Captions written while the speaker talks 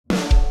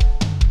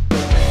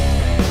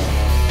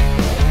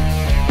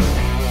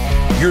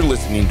You're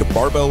listening to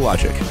Barbell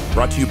Logic,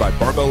 brought to you by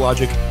Barbell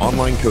Logic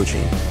Online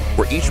Coaching,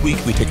 where each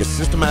week we take a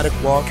systematic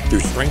walk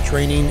through strength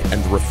training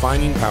and the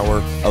refining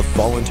power of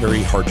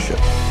voluntary hardship.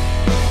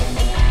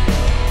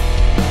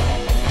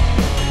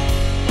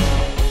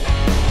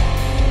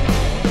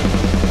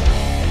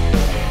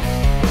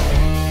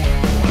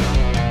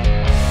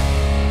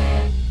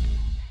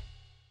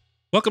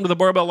 Welcome to the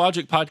Barbell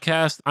Logic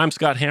Podcast. I'm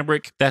Scott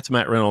Hambrick. That's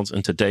Matt Reynolds.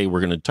 And today we're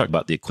going to talk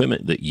about the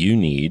equipment that you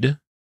need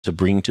to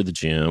bring to the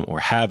gym or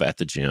have at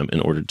the gym in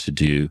order to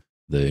do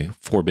the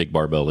 4 big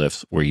barbell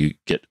lifts where you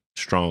get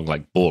strong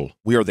like bull.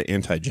 We are the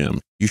anti-gym.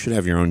 You should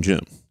have your own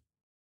gym.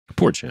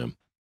 Poor gym.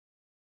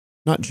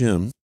 Not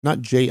Jim,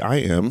 not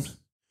J-I-M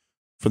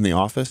from The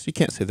Office. You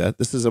can't say that.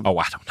 This is a... Oh,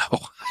 I don't know.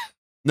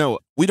 No,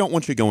 we don't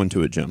want you going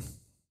to a gym.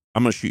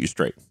 I'm going to shoot you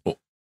straight. Well,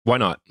 why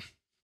not?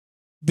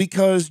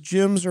 Because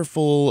gyms are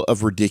full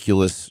of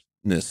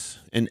ridiculousness,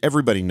 and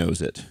everybody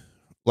knows it.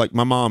 Like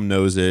my mom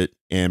knows it,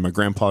 and my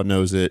grandpa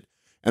knows it,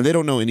 and they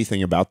don't know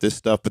anything about this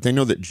stuff, but they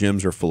know that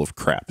gyms are full of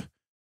crap.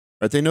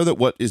 Right? They know that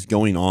what is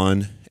going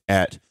on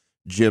at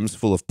gyms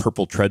full of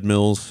purple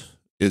treadmills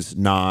is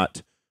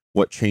not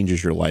what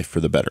changes your life for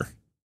the better.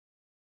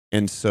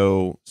 And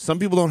so some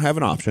people don't have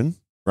an option,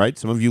 right?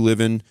 Some of you live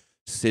in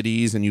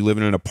cities and you live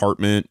in an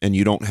apartment and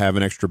you don't have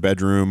an extra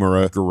bedroom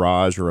or a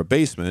garage or a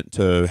basement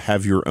to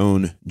have your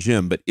own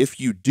gym. But if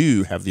you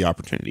do have the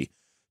opportunity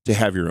to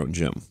have your own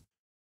gym,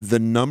 the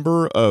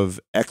number of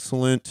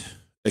excellent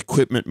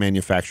equipment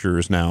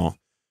manufacturers now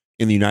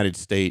in the United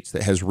States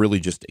that has really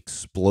just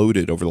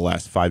exploded over the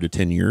last 5 to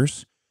 10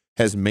 years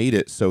has made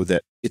it so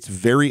that it's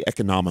very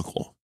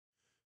economical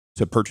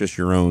to purchase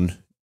your own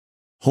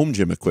home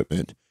gym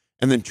equipment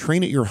and then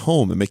train at your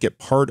home and make it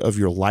part of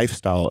your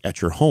lifestyle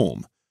at your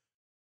home.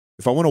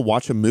 If I want to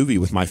watch a movie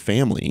with my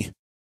family,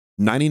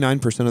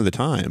 99% of the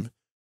time,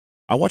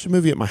 I watch a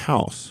movie at my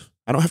house.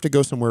 I don't have to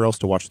go somewhere else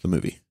to watch the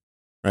movie,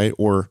 right?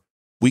 Or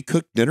we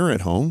cook dinner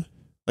at home.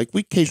 Like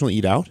we occasionally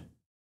eat out.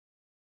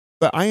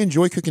 But I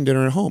enjoy cooking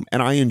dinner at home,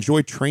 and I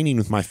enjoy training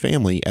with my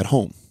family at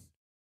home.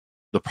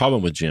 The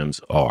problem with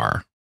gyms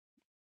are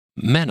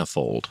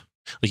manifold.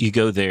 Like you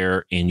go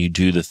there and you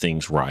do the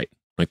things right.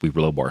 Like we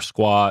low bar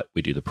squat,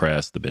 we do the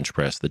press, the bench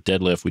press, the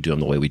deadlift. We do them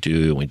the way we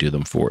do, and we do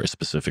them for a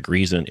specific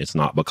reason. It's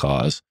not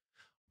because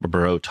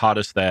bro taught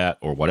us that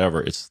or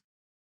whatever.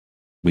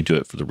 We do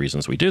it for the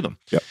reasons we do them.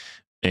 Yep.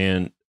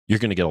 And you're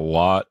going to get a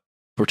lot,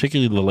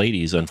 particularly the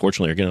ladies,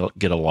 unfortunately, are going to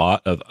get a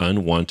lot of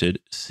unwanted,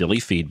 silly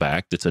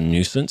feedback that's a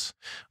nuisance.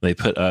 They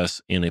put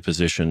us in a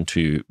position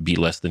to be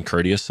less than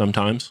courteous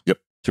sometimes. Yep.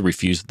 To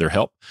refuse their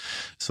help.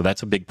 So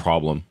that's a big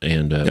problem.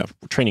 And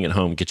training at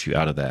home gets you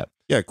out of that.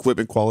 Yeah,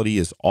 equipment quality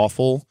is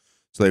awful.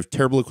 So they have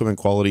terrible equipment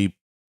quality.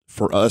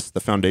 For us, the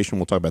foundation,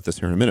 we'll talk about this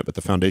here in a minute, but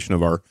the foundation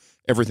of our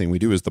everything we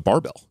do is the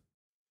barbell.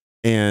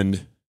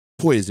 And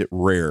boy, is it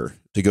rare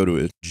to go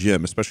to a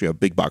gym, especially a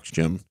big box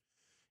gym,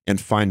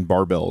 and find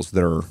barbells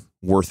that are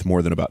worth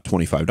more than about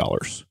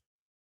 $25.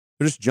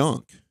 They're just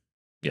junk.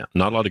 Yeah,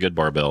 not a lot of good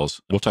barbells.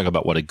 We'll talk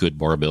about what a good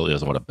barbell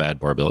is and what a bad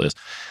barbell is.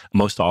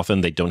 Most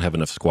often, they don't have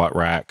enough squat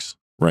racks.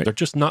 Right. They're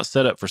just not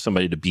set up for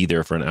somebody to be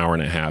there for an hour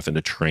and a half and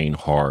to train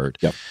hard.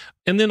 Yep.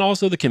 And then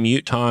also the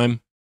commute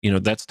time,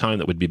 that's time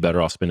that would be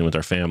better off spending with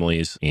our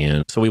families.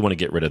 And so we want to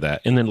get rid of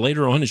that. And then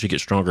later on, as you get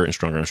stronger and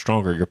stronger and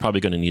stronger, you're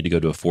probably going to need to go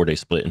to a 4-day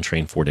split and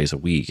train 4 days a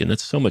week. And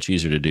that's so much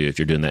easier to do if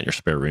you're doing that in your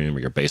spare room or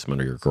your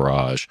basement or your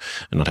garage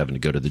and not having to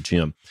go to the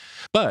gym.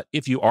 But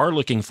if you are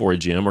looking for a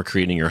gym or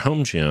creating your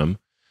home gym,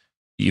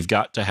 you've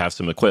got to have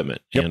some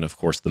equipment. Yep. And of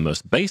course, the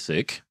most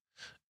basic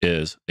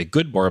is a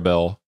good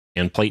barbell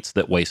and plates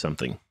that weigh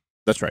something.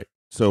 That's right.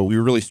 So we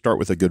really start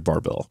with a good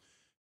barbell.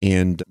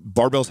 And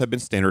barbells have been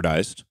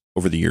standardized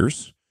over the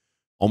years.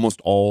 Almost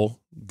all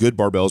good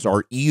barbells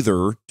are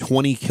either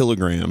 20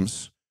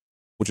 kilograms,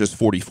 which is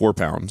 44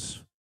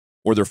 pounds,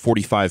 or they're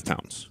 45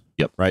 pounds.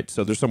 Yep. Right?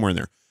 So they're somewhere in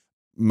there.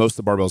 Most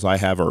of the barbells I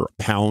have are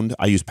pound.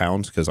 I use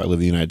pounds because I live in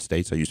the United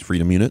States. I use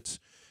freedom units.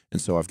 And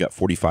so I've got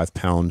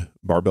 45-pound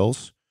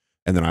barbells.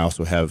 And then I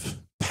also have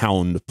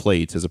pound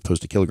plates as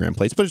opposed to kilogram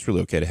plates, but it's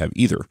really okay to have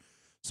either.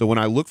 So when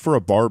I look for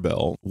a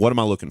barbell, what am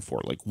I looking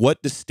for? Like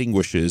what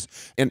distinguishes?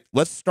 And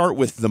let's start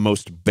with the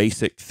most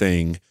basic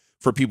thing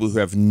for people who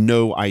have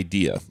no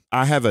idea.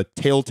 I have a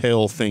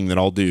telltale thing that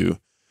I'll do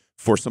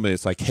for somebody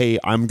that's like, hey,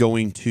 I'm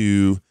going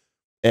to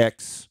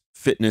X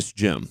fitness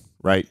gym,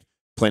 right?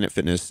 Planet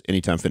Fitness,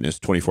 Anytime Fitness,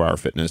 24-hour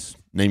fitness,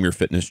 name your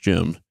fitness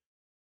gym.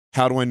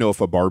 How do I know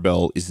if a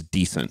barbell is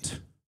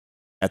decent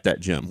at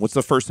that gym? What's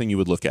the first thing you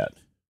would look at?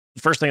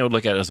 The first thing I would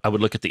look at is I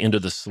would look at the end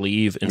of the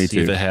sleeve and see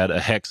if it had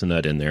a hex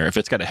nut in there. If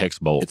it's got a hex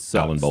bolt,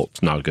 Allen bolt,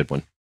 it's not a good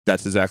one.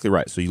 That's exactly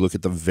right. So you look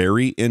at the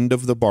very end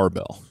of the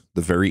barbell,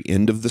 the very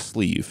end of the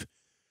sleeve,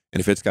 and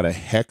if it's got a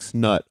hex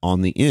nut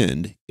on the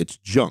end, it's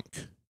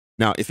junk.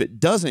 Now, if it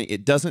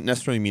doesn't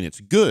necessarily mean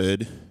it's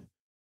good,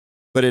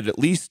 but it at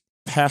least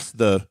passed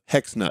the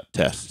hex nut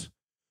test.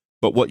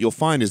 But what you'll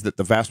find is that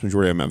the vast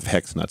majority of them have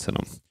hex nuts in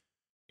them.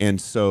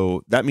 And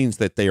so that means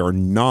that they are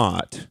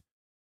not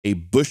a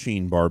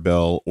bushing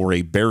barbell or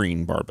a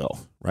bearing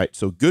barbell, right?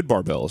 So good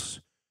barbells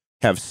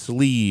have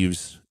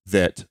sleeves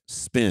that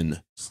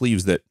spin,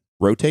 sleeves that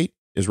rotate.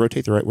 Is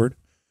rotate the right word?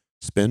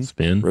 Spin,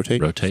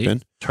 rotate,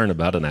 spin. Turn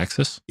about an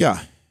axis.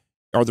 Yeah.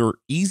 Are there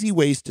easy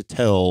ways to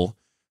tell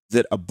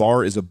that a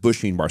bar is a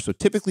bushing bar? So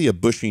typically a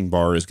bushing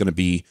bar is going to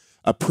be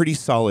a pretty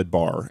solid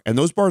bar. And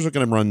those bars are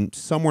going to run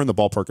somewhere in the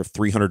ballpark of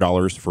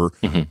 $300 for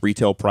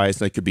retail price.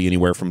 That could be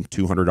anywhere from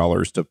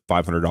 $200 to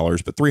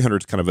 $500, but $300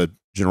 is kind of a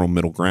general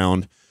middle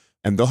ground.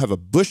 And they'll have a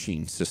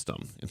bushing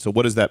system. And so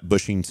what does that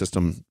bushing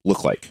system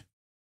look like?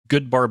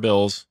 Good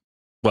barbells.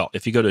 Well,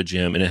 if you go to a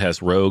gym and it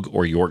has Rogue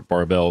or York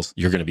barbells,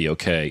 you're going to be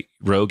okay.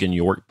 Rogue and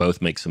York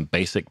both make some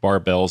basic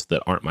barbells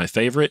that aren't my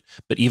favorite,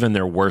 but even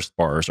their worst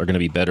bars are going to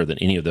be better than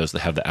any of those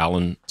that have the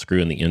Allen screw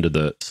in the end of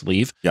the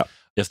sleeve. Yeah.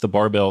 If the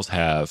barbells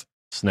have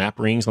snap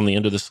rings on the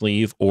end of the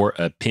sleeve or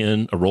a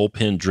roll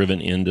pin driven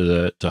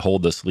into to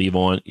hold the sleeve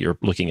on, you're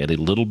looking at a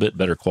little bit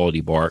better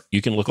quality bar.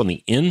 You can look on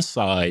the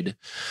inside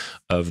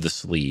of the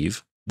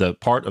sleeve, the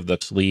part of the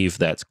sleeve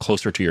that's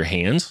closer to your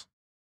hands,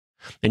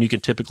 and you can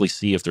typically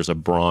see if there's a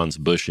bronze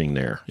bushing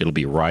there. It'll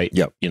be right.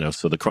 Yep.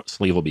 So the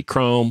sleeve will be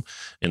chrome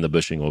and the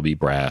bushing will be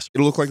brass.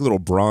 It'll look like a little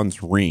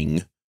bronze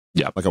ring.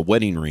 Yeah. Like a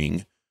wedding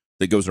ring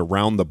that goes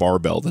around the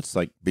barbell. That's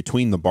like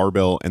between the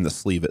barbell and the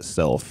sleeve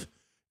itself.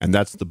 And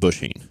that's the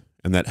bushing.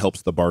 And that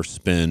helps the bar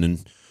spin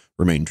and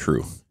remain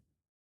true.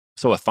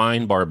 So a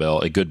fine barbell,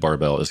 a good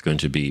barbell, is going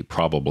to be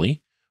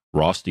probably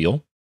raw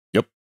steel.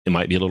 Yep. It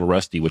might be a little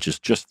rusty, which is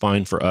just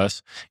fine for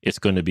us. It's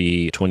going to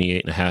be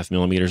 28.5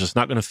 millimeters. It's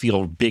not going to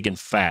feel big and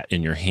fat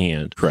in your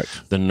hand.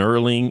 Correct. The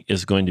knurling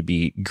is going to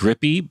be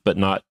grippy, but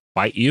not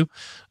bite you.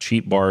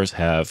 Cheap bars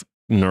have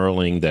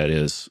knurling that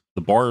is,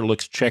 the bar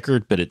looks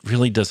checkered, but it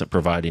really doesn't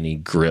provide any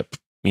grip,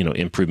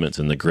 improvements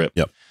in the grip.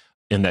 Yep.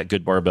 And that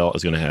good barbell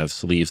is going to have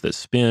sleeves that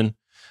spin.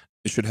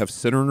 It should have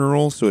center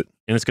knurl,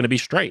 and it's going to be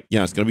straight.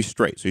 Yeah, it's going to be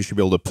straight. So you should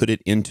be able to put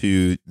it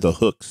into the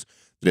hooks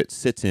that it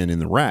sits in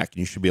the rack, and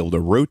you should be able to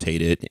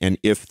rotate it. And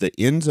if the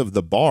ends of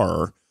the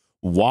bar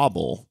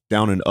wobble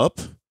down and up,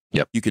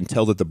 yep, you can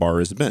tell that the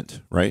bar is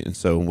bent, right? And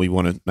so we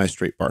want a nice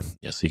straight bar.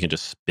 Yeah, so you can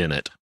just spin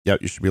it. Yeah,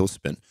 you should be able to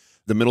spin.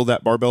 The middle of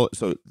that barbell,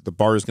 so the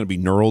bar is going to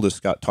be knurled, as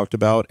Scott talked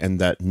about, and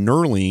that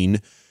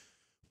knurling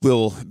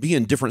will be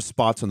in different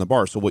spots on the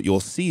bar. So what you'll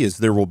see is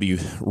there will be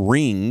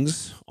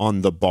rings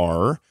on the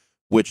bar,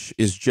 which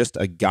is just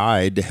a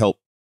guide to help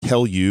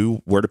tell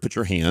you where to put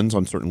your hands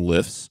on certain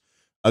lifts.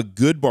 A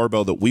good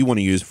barbell that we want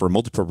to use for a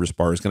multipurpose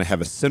bar is going to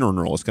have a center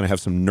knurl. It's going to have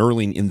some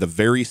knurling in the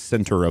very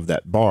center of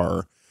that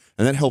bar,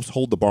 and that helps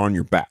hold the bar on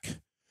your back.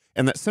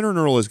 And that center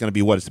knurl is going to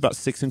be what? It's about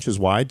 6 inches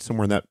wide,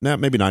 somewhere in that,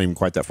 maybe not even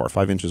quite that far,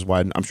 5 inches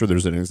wide. I'm sure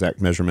there's an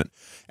exact measurement.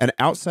 And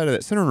outside of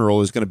that center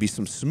knurl is going to be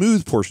some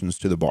smooth portions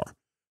to the bar.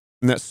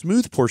 And that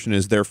smooth portion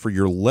is there for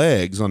your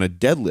legs on a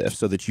deadlift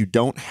so that you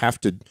don't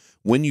have to,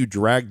 when you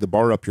drag the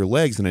bar up your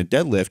legs in a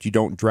deadlift, you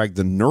don't drag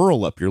the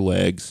knurl up your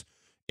legs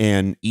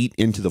and eat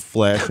into the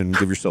flesh and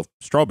give yourself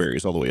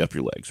strawberries all the way up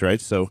your legs, right?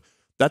 So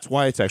that's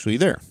why it's actually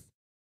there.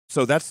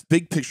 So that's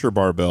big picture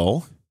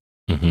barbell.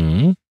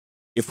 Mm-hmm.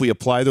 If we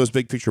apply those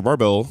big picture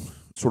barbell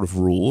sort of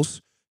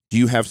rules, do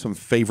you have some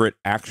favorite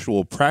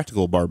actual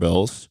practical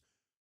barbells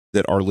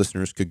that our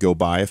listeners could go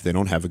buy if they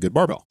don't have a good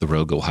barbell? The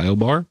Rogue Ohio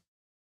bar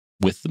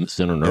with the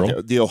center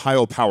knurl. The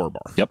Ohio Power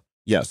Bar. Yep.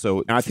 Yeah,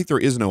 so I think there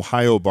is an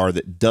Ohio bar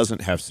that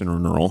doesn't have center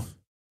knurl,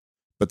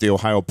 but the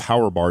Ohio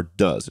Power Bar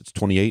does. It's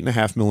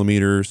 28.5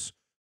 millimeters.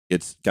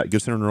 It's got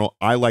good center knurl.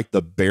 I like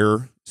the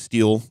bare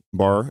steel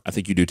bar. I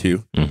think you do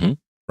too. Mm-hmm.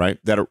 Right?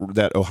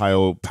 That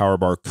Ohio Power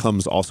Bar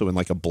comes also in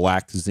like a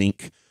black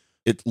zinc.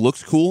 It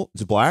looks cool.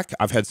 It's black.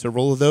 I've had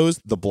several of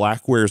those. The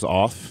black wears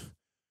off,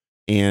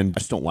 and I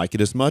just don't like it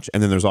as much.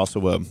 And then there's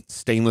also a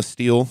stainless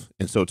steel,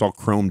 and so it's all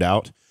chromed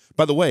out.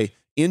 By the way,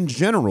 in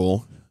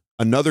general,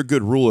 another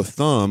good rule of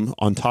thumb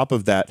on top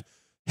of that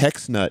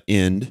hex nut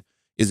end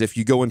is if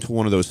you go into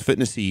one of those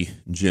fitnessy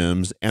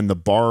gyms and the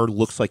bar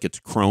looks like it's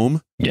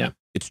chrome, yeah,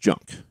 it's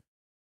junk.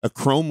 A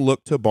chrome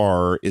look to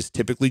bar is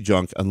typically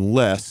junk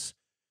unless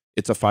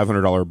it's a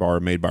 $500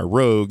 bar made by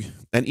Rogue.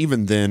 And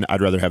even then,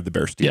 I'd rather have the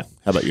bare steel. Yeah.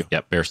 How about you?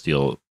 Yeah, bare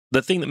steel.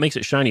 The thing that makes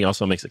it shiny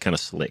also makes it kind of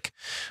slick.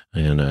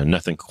 And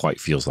nothing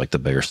quite feels like the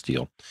bare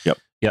steel. Yep.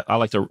 Yeah, I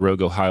like the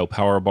Rogue Ohio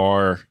Power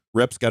Bar.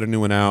 Rep's got a new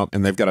one out,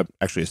 and they've got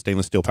actually a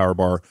stainless steel power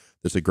bar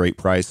that's a great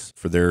price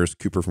for theirs.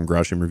 Cooper from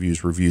Garage Gym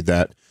Reviews reviewed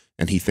that,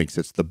 and he thinks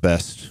it's the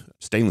best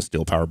stainless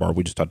steel power bar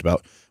we just talked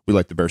about. We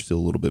like the bare steel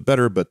a little bit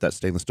better, but that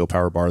stainless steel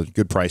power bar,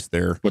 good price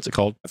there. What's it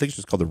called? I think it's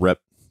just called the Rep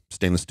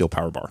stainless steel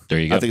power bar. There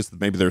you go. I think it's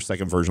maybe their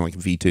second version, like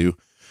V2,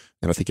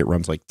 and I think it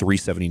runs like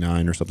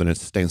 $379 or something.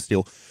 It's stainless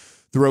steel.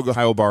 The Rogue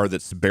Ohio bar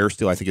that's bare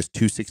steel, I think is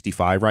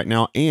 $265 right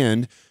now.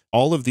 And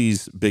all of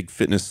these big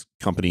fitness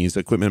companies,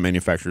 equipment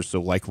manufacturers,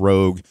 so like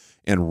Rogue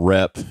and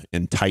Rep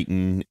and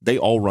Titan, they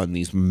all run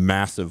these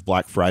massive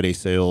Black Friday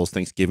sales,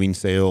 Thanksgiving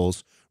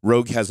sales.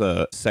 Rogue has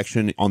a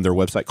section on their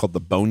website called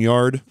the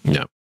Boneyard.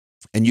 Yeah.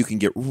 And you can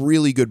get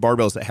really good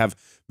barbells that have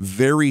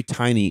very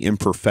tiny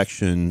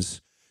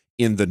imperfections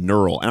in the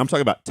knurl. And I'm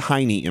talking about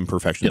tiny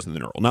imperfections in the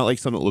knurl, not like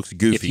something that looks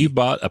goofy. If you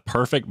bought a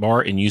perfect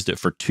bar and used it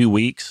for 2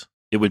 weeks,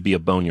 It would be a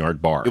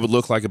boneyard bar. It would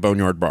look like a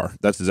boneyard bar.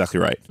 That's exactly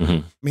right.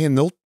 Mm-hmm. Man,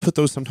 they'll put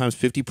those sometimes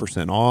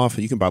 50% off.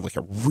 You can buy like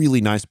a really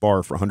nice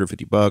bar for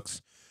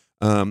 $150.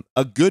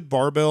 A good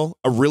barbell,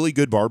 a really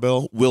good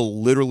barbell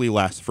will literally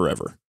last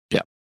forever.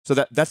 Yeah. So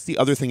that's the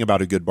other thing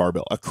about a good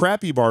barbell. A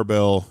crappy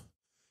barbell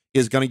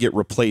is going to get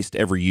replaced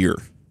every year.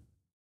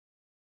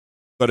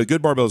 But a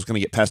good barbell is going to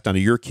get passed down to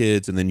your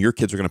kids, and then your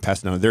kids are going to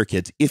pass it down to their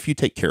kids if you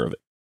take care of it.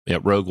 Yeah,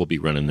 Rogue will be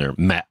running their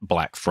Matt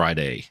Black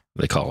Friday,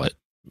 they call it,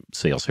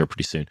 sales here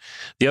pretty soon.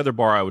 The other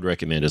bar I would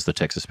recommend is the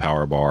Texas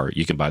Power Bar.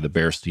 You can buy the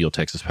Bare Steel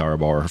Texas Power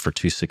Bar for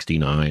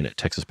 $269 at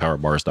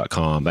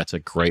texaspowerbars.com. That's a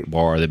great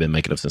bar. They've been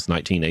making them since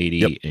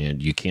 1980,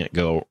 and you can't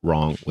go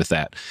wrong with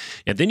that.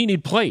 And then you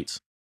need plates.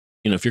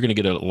 If you're going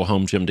to get a little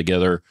home gym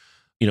together,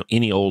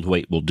 any old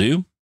weight will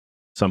do.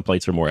 Some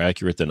plates are more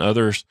accurate than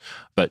others,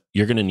 but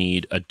you're going to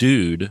need a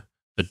dude's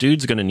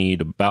going to need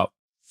about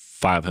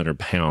 500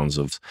 pounds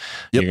of,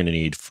 you're going to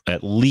need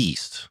at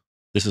least,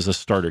 this is a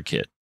starter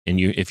kit. And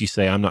if you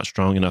say, I'm not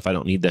strong enough, I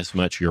don't need this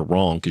much, you're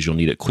wrong, because you'll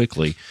need it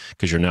quickly,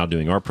 because you're now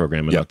doing our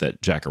program and not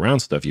that jack around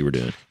stuff you were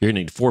doing. You're going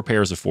to need 4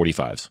 pairs of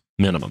 45s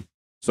minimum.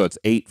 So it's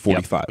 8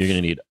 45s. Yep. You're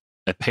going to need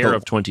a pair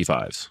of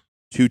 25s.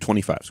 2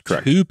 25s,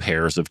 correct. 2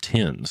 pairs of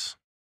 10s.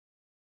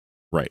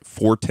 Right.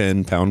 4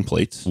 10-pound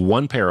plates.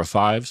 1 pair of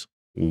 5s,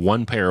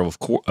 1 pair of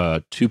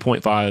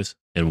 2.5s,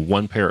 and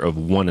 1 pair of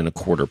 1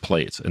 1/4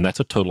 plates. And that's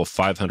a total of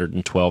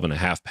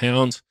 512.5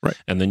 pounds. Right.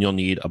 And then you'll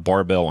need a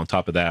barbell on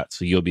top of that.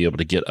 So you'll be able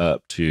to get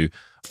up to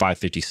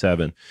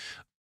 557.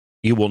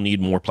 You will need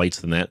more plates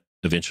than that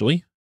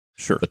eventually.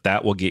 Sure. But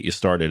that will get you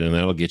started, and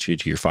that'll get you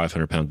to your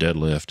 500-pound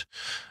deadlift.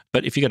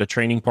 But if you got a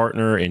training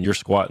partner and you're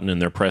squatting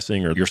and they're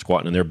pressing, or you're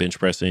squatting and they're bench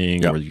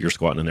pressing, or you're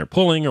squatting and they're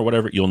pulling or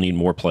whatever, you'll need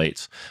more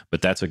plates.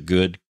 But that's a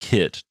good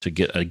kit to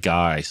get a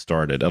guy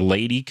started. A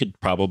lady could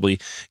probably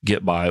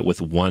get by with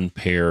 1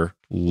 pair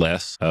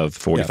less of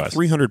 45s. Yeah,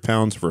 300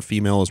 pounds for a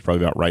female is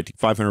probably about right.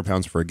 500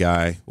 pounds for a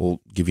guy will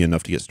give you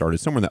enough to get started.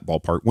 Somewhere in that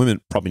ballpark. Women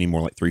probably need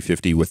more like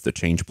 350 with the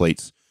change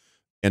plates.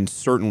 And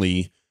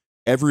certainly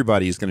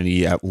everybody is going to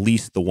need at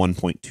least the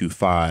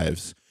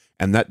 1.25s.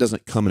 And that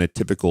doesn't come in a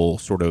typical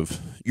sort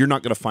of, you're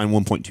not going to find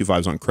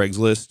 1.25s on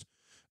Craigslist.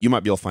 You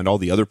might be able to find all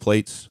the other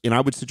plates. And I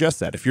would suggest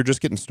that if you're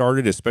just getting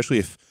started, especially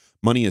if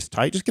money is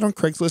tight, just get on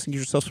Craigslist and get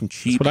yourself some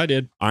cheap That's what I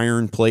did.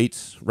 iron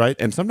plates, right?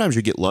 And sometimes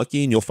you get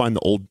lucky and you'll find the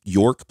old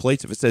York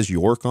plates. If it says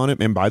York on it,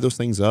 man, buy those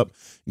things up.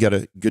 You got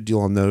a good deal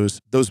on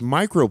those. Those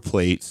micro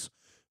plates,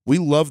 we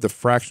love the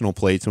fractional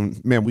plates.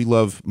 And man, we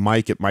love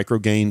Mike at Micro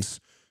Gains.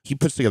 He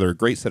puts together a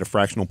great set of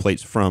fractional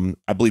plates from,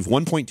 I believe,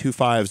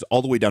 1.25s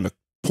all the way down to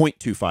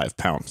 0.25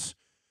 pounds.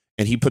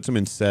 And he puts them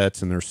in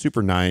sets, and they're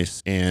super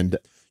nice. And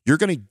you're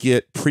going to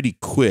get pretty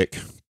quick,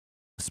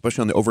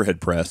 especially on the overhead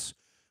press,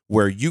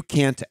 where you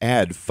can't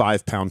add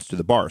 5 pounds to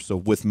the bar. So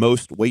with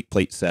most weight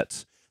plate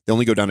sets, they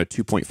only go down to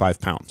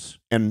 2.5 pounds.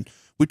 And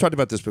we talked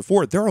about this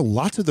before. There are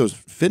lots of those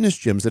fitness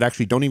gyms that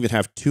actually don't even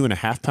have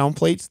 2.5 pound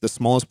plates. The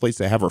smallest plates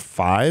they have are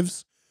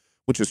 5s,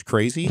 which is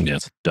crazy. Yeah,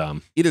 it's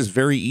dumb. It is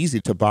very easy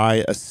to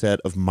buy a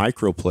set of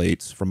micro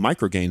plates from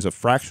Micro Gains, of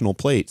fractional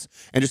plates,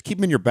 and just keep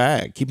them in your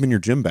bag, keep them in your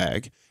gym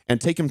bag, and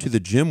take them to the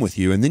gym with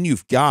you. And then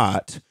you've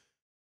got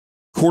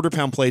 1/4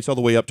 pound plates all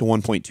the way up to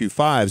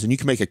 1.25s, and you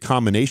can make a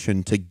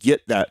combination to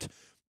get that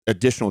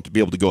additional to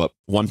be able to go up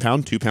 1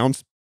 pound, 2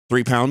 pounds,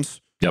 3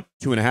 pounds,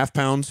 2.5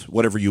 pounds,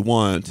 whatever you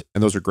want.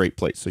 And those are great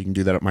plates. So you can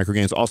do that at Micro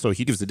Gains. Also,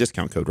 he gives a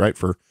discount code, right,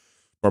 for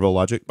Barbell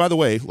Logic. By the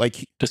way,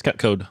 like discount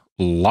code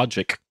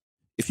LOGIC.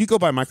 If you go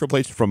buy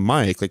microplates from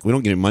Mike, like we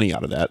don't get any money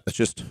out of that. That's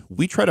just,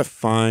 we try to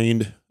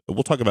find,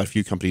 we'll talk about a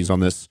few companies on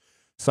this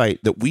site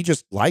that we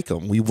just like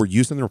them. We were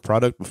using their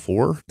product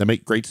before. They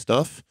make great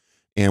stuff.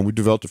 And we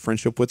developed a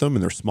friendship with them,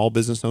 and they're small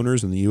business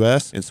owners in the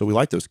US. And so we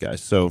like those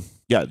guys. So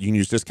yeah, you can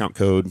use discount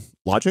code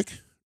LOGIC,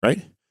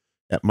 right?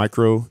 At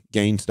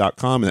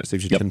microgains.com. And that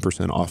saves you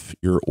 10% off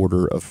your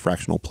order of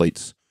fractional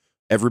plates.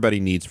 Everybody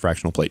needs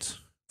fractional plates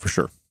for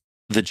sure.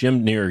 The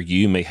gym near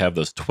you may have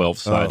those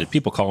 12-sided.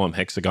 People call them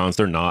hexagons.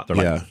 They're not. They're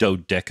like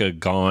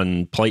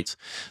dodecagon plates.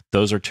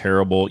 Those are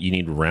terrible. You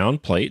need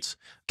round plates.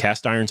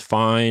 Cast iron's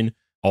fine,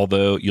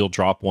 although you'll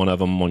drop one of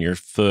them on your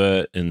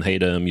foot and hate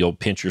them. You'll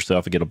pinch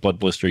yourself and get a blood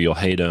blister. You'll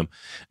hate them.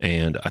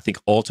 And I think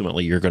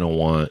ultimately you're going to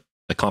want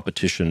a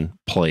competition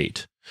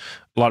plate.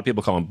 A lot of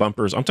people call them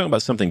bumpers. I'm talking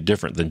about something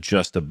different than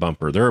just a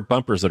bumper. There are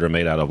bumpers that are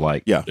made out of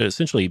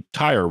essentially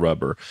tire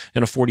rubber,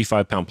 and a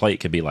 45-pound plate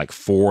could be like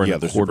 4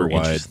 1/4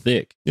 inches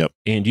thick.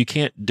 And you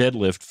can't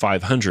deadlift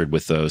 500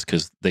 with those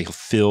because they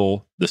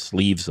fill the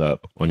sleeves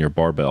up on your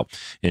barbell,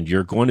 and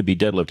you're going to be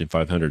deadlifting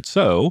 500.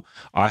 So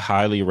I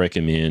highly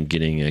recommend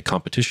getting a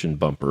competition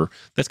bumper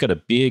that's got a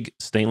big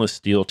stainless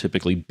steel,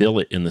 typically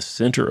billet in the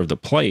center of the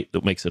plate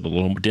that makes it a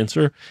little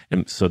denser,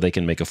 and so they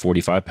can make a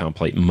 45-pound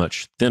plate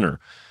much thinner.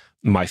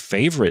 My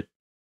favorite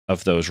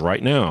of those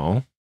right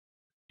now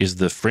is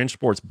the Fringe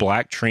Sports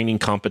Black Training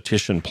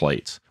Competition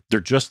plates. They're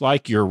just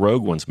like your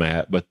Rogue ones,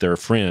 Matt, but they're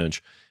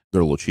fringe.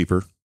 They're a little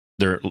cheaper.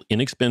 They're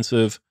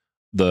inexpensive.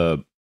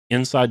 The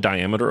inside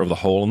diameter of the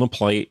hole in the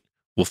plate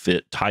will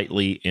fit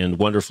tightly and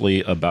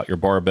wonderfully about your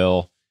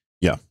barbell.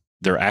 Yeah.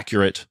 They're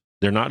accurate.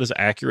 They're not as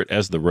accurate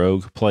as the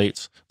Rogue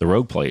plates. The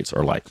Rogue plates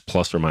are like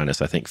plus or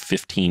minus, I think,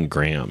 15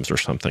 grams or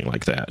something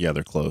like that. Yeah,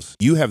 they're close.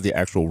 You have the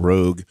actual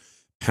Rogue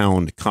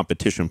pound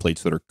competition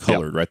plates that are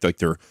colored, right? Like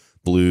they're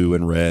blue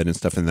and red and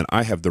stuff. And then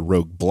I have the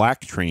Rogue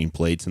black training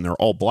plates, and they're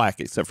all black,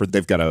 except for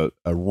they've got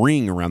a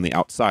ring around the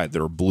outside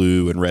that are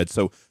blue and red.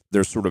 So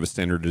there's sort of a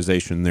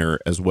standardization there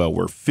as well,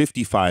 where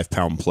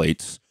 55-pound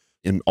plates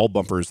in all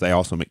bumpers, they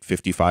also make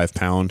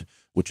 55-pound,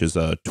 which is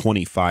a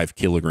 25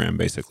 kilogram,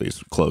 basically.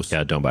 It's close.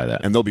 Yeah, don't buy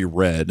that. And they'll be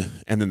red.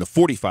 And then the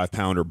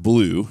 45-pound are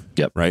blue.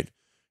 Yep. Right?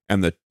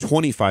 And the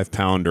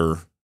 25-pound are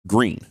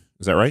green.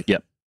 Is that right?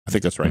 Yep. I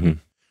think that's right. Mm-hmm.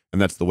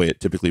 And that's the way it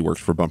typically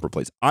works for bumper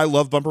plates. I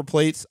love bumper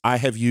plates. I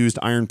have used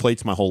iron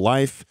plates my whole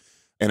life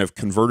and have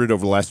converted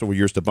over the last several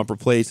years to bumper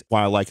plates.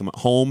 Why I like them at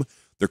home,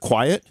 they're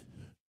quiet.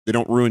 They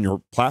don't ruin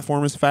your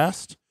platform as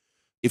fast.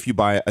 If you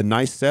buy a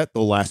nice set,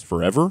 they'll last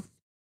forever.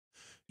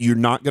 You're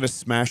not going to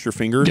smash your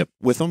finger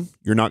with them.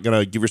 You're not going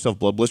to give yourself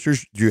blood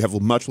blisters. You have a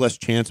much less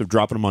chance of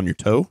dropping them on your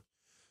toe.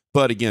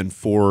 But again,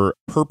 for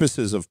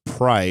purposes of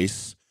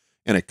price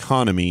and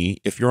economy,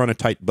 if you're on a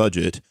tight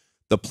budget,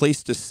 the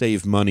place to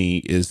save money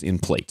is in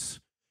plates.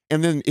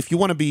 And then if you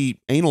want to be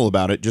anal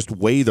about it, just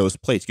weigh those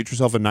plates. Get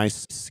yourself a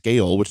nice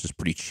scale, which is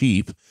pretty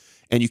cheap,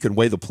 and you can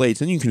weigh the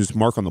plates, and you can just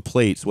mark on the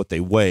plates what they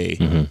weigh.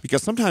 Mm-hmm.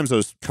 Because sometimes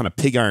those kind of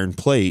pig iron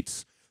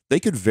plates, they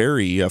could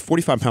vary. A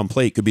 45-pound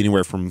plate could be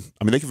anywhere from,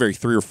 they could vary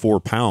 3 or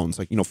 4 pounds,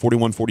 like,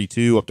 41,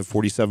 42, up to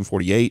 47,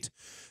 48,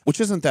 which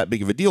isn't that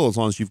big of a deal as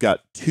long as you've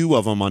got 2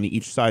 of them on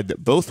each side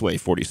that both weigh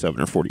 47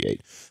 or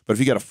 48. But if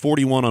you got a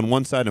 41 on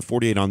one side and a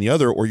 48 on the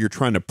other, or you're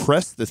trying to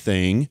press the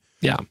thing.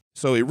 Yeah.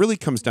 So it really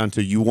comes down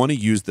to, you want to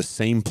use the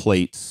same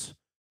plates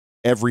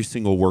every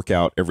single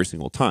workout, every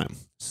single time.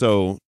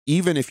 So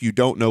even if you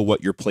don't know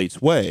what your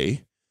plates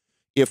weigh,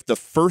 if the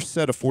first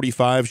set of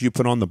 45s you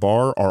put on the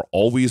bar are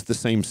always the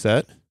same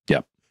set,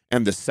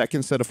 and the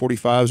second set of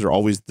 45s are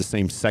always the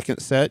same second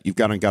set, you've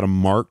got them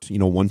marked,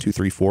 1, 2,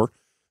 3, 4,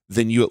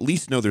 then you at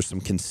least know there's some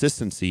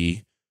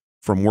consistency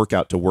from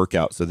workout to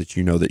workout, so that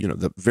you know that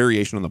the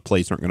variation on the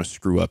plates aren't going to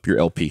screw up your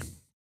LP.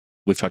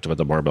 We've talked about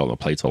the barbell and the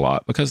plates a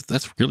lot because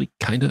that's really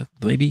kind of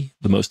maybe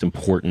the most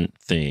important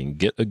thing.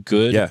 Get a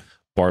good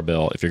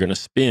barbell. If you're going to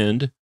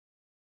spend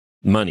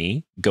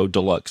money, go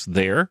deluxe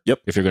there. Yep.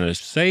 If you're going to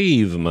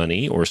save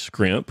money or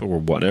scrimp or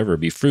whatever,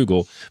 be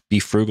frugal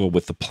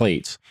with the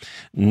plates.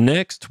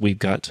 Next, we've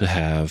got to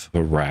have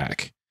a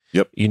rack.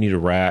 Yep. You need a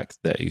rack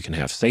that you can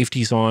have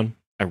safeties on.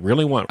 I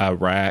really want a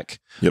rack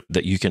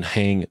that you can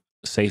hang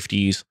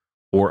safeties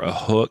or a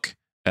hook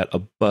at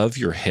above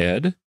your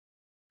head.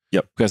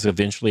 Yep. Because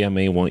eventually I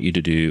may want you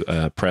to do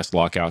press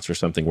lockouts or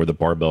something where the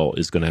barbell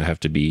is going to have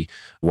to be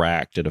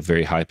racked at a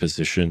very high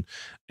position.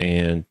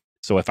 And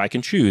so if I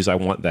can choose, I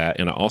want that.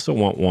 And I also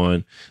want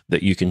one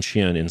that you can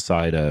chin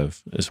inside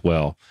of as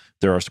well.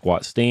 There are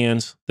squat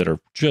stands that are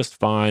just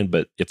fine,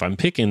 but if I'm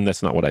picking,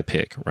 that's not what I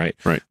pick, right?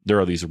 Right. There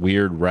are these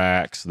weird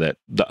racks that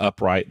the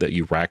upright that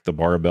you rack the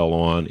barbell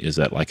on is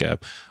at like a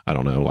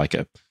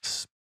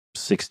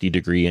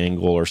 60-degree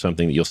angle or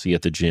something that you'll see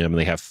at the gym. And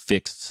they have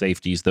fixed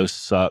safeties. Those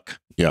suck.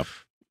 Yeah.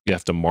 You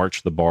have to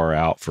march the bar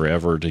out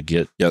forever to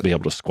be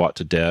able to squat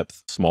to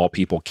depth. Small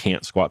people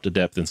can't squat to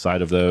depth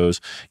inside of those.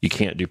 You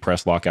can't do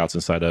press lockouts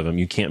inside of them.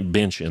 You can't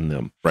bench in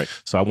them. Right.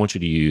 So I want you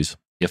to use,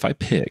 if I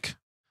pick,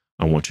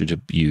 I want you to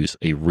use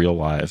a real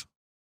live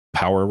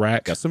power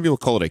rack. Yeah, some people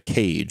call it a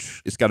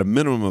cage. It's got a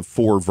minimum of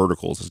 4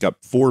 verticals. It's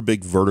got 4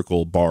 big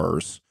vertical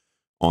bars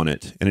on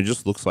it. And it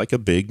just looks like a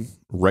big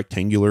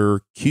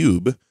rectangular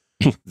cube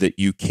that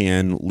you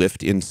can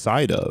lift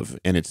inside of,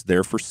 and it's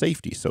there for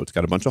safety. So it's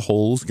got a bunch of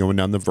holes going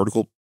down the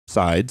vertical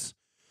sides,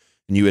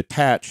 and you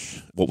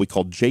attach what we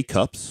call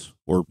J-cups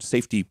or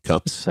safety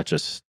cups. Such a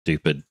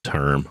stupid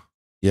term.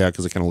 Yeah,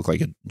 because it kind of look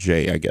like a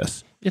J, I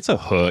guess. It's a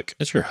hook.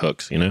 It's your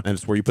hooks, And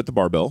it's where you put the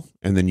barbell,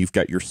 and then you've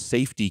got your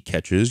safety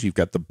catches. You've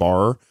got the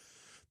bar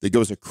that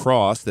goes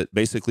across that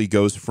basically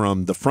goes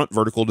from the front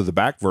vertical to the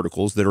back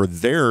verticals that are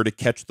there to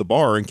catch the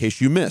bar in case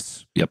you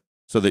miss. Yep.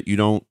 So that you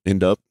don't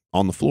end up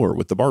on the floor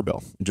with the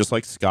barbell. Just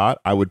like Scott,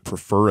 I would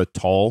prefer a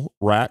tall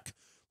rack,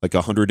 like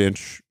a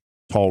 100-inch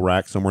tall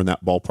rack, somewhere in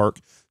that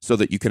ballpark, so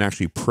that you can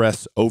actually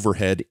press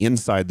overhead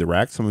inside the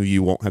rack. Some of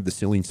you won't have the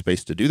ceiling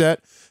space to do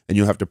that, and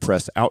you'll have to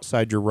press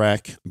outside your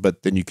rack,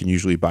 but then you can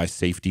usually buy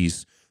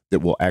safeties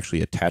that will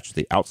actually attach to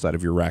the outside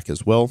of your rack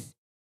as well.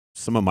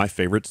 Some of my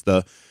favorites,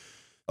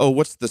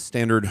 what's the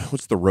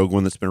Rogue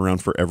one that's been around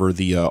forever?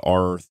 The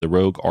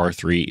Rogue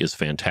R3 is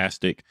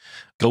fantastic.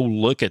 Go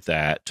look at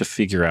that to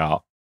figure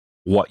out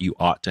what you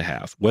ought to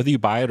have. Whether you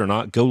buy it or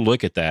not, go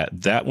look at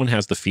that. That one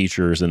has the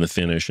features and the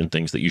finish and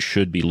things that you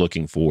should be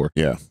looking for.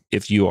 Yeah.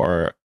 If you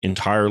are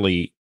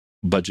entirely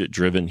budget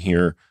driven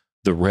here,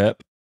 the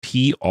Rep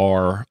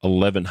PR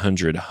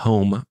 1100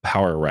 home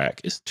power rack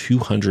is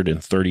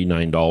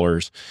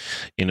 $239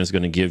 and is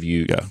going to give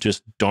you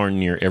just darn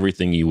near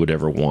everything you would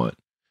ever want.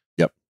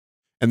 Yep.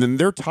 And then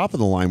their top of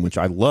the line, which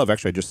I love,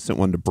 actually I just sent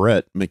one to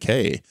Brett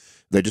McKay.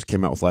 They just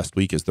came out with last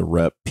week, is the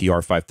Rep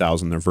PR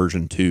 5000, their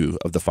version 2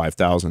 of the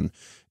 5000.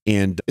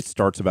 And it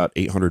starts about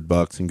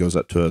 $800 and goes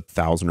up to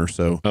 1,000 or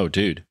so. Oh,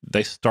 dude,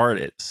 they start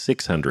at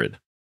 600.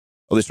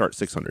 Oh, they start at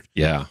 600.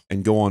 Yeah.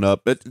 And go on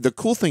up. But the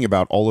cool thing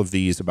about all of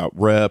these, about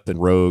Rep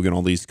and Rogue and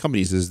all these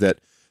companies, is that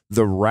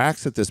the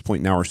racks at this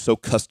point now are so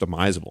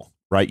customizable,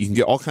 right? You can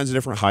get all kinds of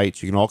different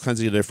heights. You can all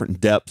kinds of different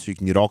depths. You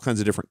can get all kinds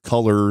of different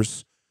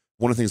colors.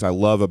 One of the things I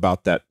love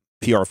about that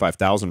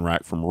PR5000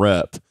 rack from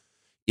Rep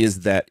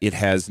is that it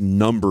has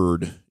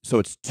numbered, so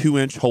it's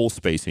 2-inch hole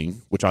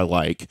spacing, which I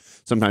like.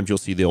 Sometimes you'll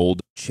see the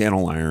old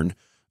channel iron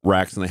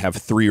racks and they have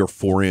 3 or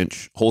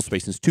 4-inch hole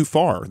spacing. It's too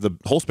far. The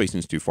hole spacing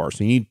is too far.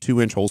 So you need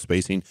 2-inch hole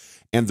spacing,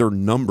 and they're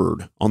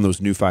numbered on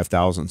those new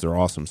 5000s. They're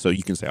awesome. So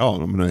you can say, oh,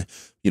 I'm going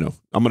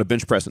to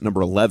bench press at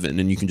number 11,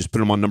 and you can just put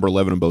them on number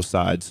 11 on both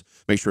sides.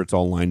 Make sure it's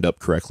all lined up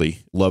correctly.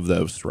 Love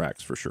those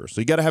racks for sure.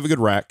 So you got to have a good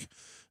rack,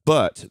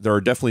 but there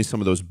are definitely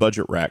some of those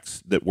budget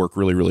racks that work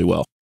really, really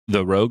well.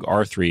 The Rogue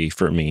R3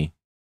 for me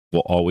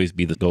will always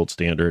be the gold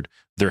standard.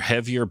 Their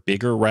heavier,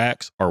 bigger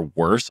racks are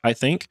worse, I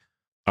think.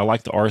 I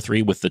like the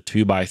R3 with the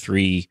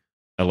 2x3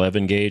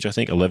 11 gauge. I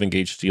think 11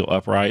 gauge steel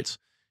uprights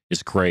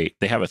is great.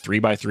 They have a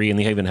 3x3 and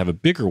they even have a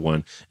bigger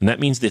one. And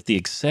that means that the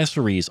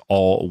accessories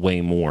all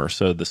weigh more.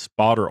 So the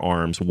spotter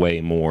arms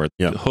weigh more,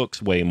 the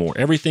hooks weigh more,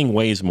 everything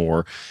weighs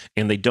more,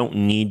 and they don't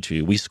need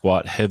to. We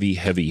squat heavy,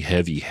 heavy,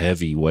 heavy,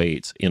 heavy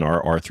weights in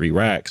our R3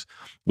 racks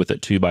with a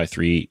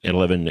 2x3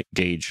 11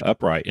 gauge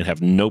upright and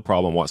have no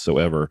problem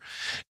whatsoever.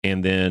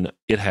 And then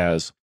it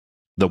has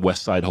the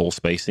west side hole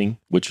spacing,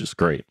 which is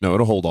great. No,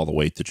 it'll hold all the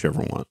weight that you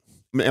ever want.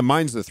 And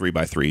mine's the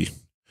 3x3.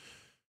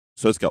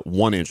 So it's got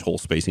 1-inch hole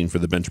spacing for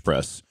the bench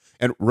press.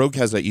 And Rogue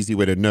has an easy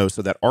way to know.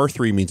 So that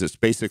R3 means it's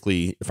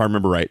basically, if I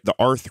remember right, the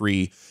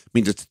R3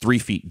 means it's 3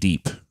 feet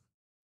deep.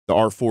 The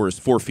R4 is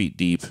 4 feet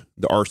deep.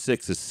 The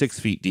R6 is 6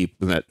 feet deep.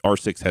 And that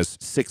R6 has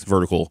 6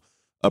 vertical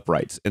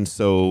uprights. And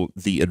so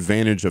the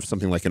advantage of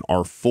something like an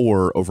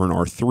R4 over an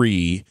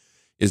R3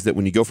 is that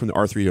when you go from the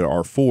R3 to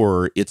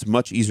R4, it's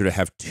much easier to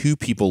have 2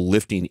 people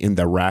lifting in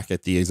the rack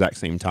at the exact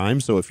same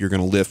time. So if you're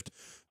going to lift,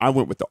 I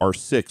went with the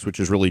R6, which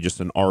is really just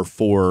an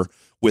R4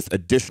 with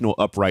additional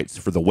uprights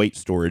for the weight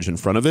storage in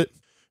front of it.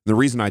 The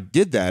reason I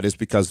did that is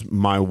because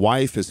my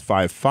wife is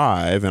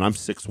 5'5" and I'm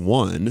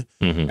 6'1",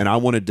 and I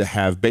wanted to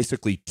have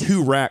basically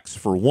 2 racks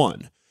for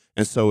one.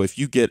 And so if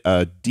you get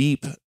a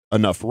deep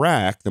enough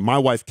rack, then my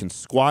wife can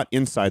squat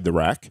inside the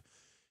rack.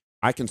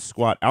 I can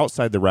squat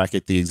outside the rack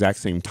at the exact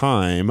same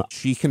time.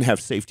 She can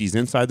have safeties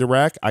inside the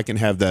rack. I can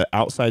have the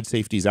outside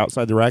safeties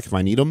outside the rack if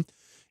I need them.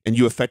 And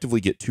you effectively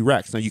get 2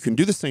 racks. Now, you can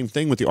do the same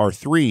thing with the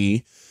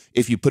R3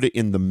 if you put it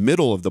in the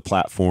middle of the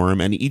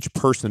platform and each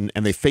person,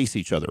 and they face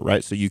each other,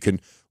 right? So you can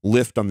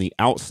lift on the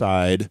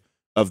outside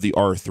of the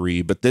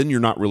R3, but then you're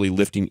not really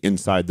lifting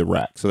inside the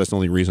rack. So that's the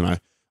only reason I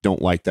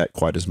don't like that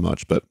quite as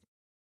much. But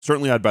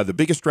certainly I'd buy the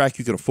biggest rack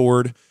you can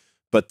afford.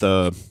 But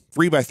the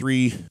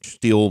 3x3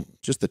 steel,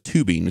 just the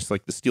tubing, it's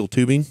like the steel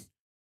tubing.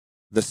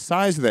 The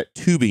size of that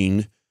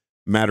tubing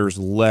matters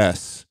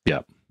less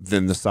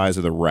than the size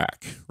of the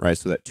rack, right?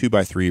 So that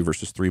 2x3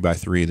 versus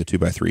 3x3, the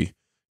 2x3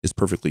 is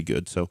perfectly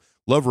good. So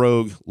love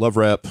Rogue, love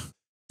Rep.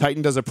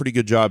 Titan does a pretty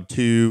good job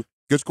too.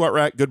 Good squat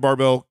rack, good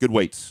barbell, good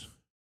weights.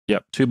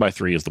 Yep,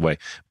 2x3 is the way.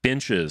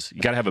 Benches,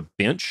 you got to have a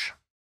bench.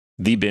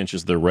 The bench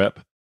is the Rep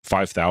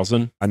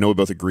 5000. I know we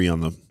both agree on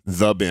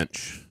the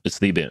bench. It's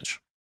the bench.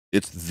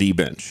 It's the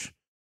bench.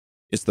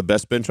 It's the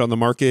best bench on the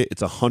market.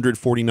 It's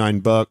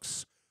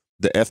 $149.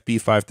 The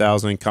FB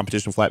 5000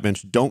 competition flat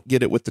bench. Don't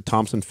get it with the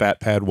Thompson fat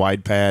pad,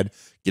 wide pad.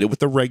 Get it with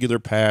the regular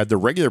pad. The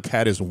regular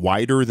pad is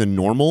wider than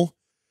normal,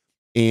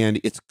 and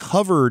it's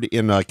covered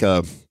in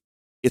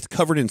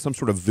some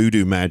sort of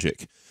voodoo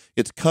magic.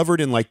 It's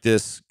covered in like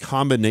this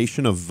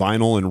combination of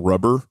vinyl and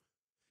rubber.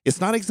 It's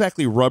not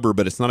exactly rubber,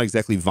 but it's not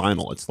exactly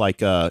vinyl. It's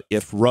like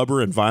if rubber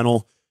and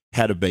vinyl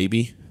had a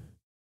baby,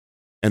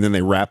 and then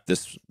they wrap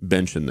this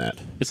bench in that.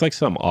 It's like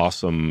some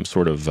awesome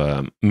sort of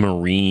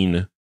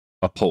marine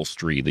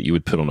upholstery that you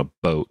would put on a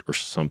boat or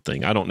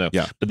something. I don't know.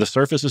 Yeah. But the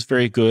surface is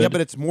very good. Yeah, but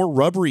it's more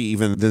rubbery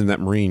even than that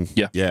marine.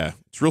 Yeah. Yeah.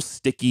 It's real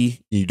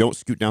sticky. You don't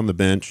scoot down the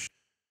bench.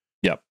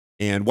 Yep.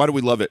 And why do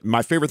we love it?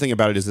 My favorite thing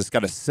about it is it's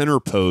got a center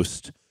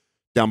post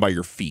down by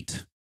your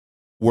feet.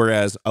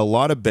 Whereas a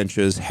lot of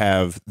benches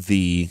have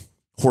the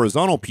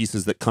horizontal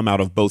pieces that come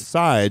out of both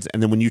sides.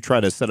 And then when you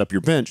try to set up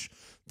your bench,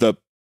 the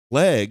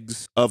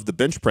legs of the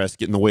bench press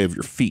get in the way of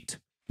your feet.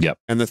 Yep.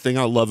 And the thing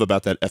I love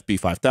about that FB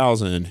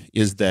 5000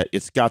 is that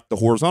it's got the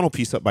horizontal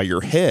piece up by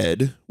your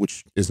head,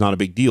 which is not a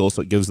big deal.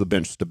 So it gives the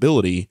bench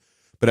stability,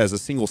 but has a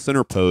single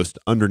center post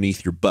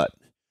underneath your butt.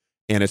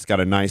 And it's got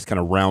a nice kind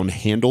of round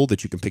handle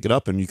that you can pick it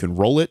up and you can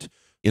roll it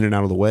in and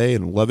out of the way,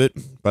 and love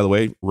it. By the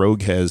way,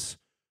 Rogue has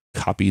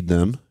copied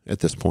them at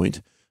this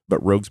point,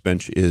 but Rogue's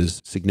bench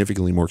is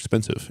significantly more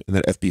expensive. And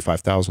that FB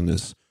 5000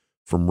 is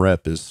from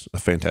Rep is a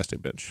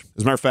fantastic bench.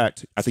 As a matter of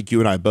fact, I think you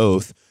and I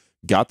both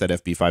got that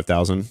FB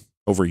 5000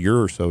 over a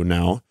year or so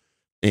now,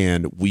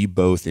 and we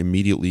both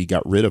immediately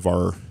got rid of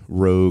our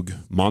Rogue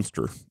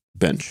Monster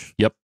bench.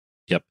 Yep.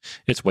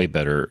 It's way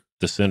better.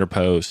 The center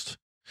post,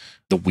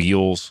 the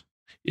wheels,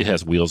 It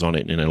has wheels on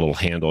it and a little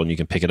handle, and you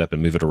can pick it up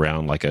and move it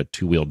around like a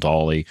 2-wheel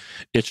dolly.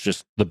 It's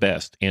just the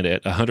best. And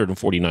at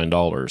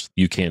 $149,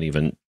 you can't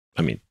even,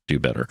 do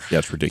better. Yeah,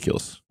 it's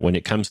ridiculous. When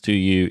it comes to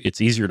you,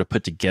 it's easier to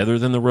put together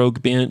than the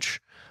Rogue bench.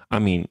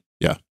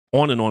 Yeah.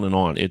 On and on and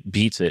on. It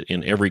beats it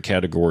in every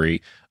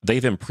category.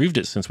 They've improved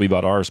it since we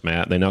bought ours,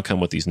 Matt. They now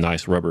come with these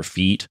nice rubber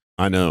feet.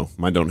 I know.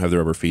 Mine don't have the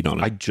rubber feet on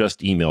it. I just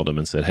emailed them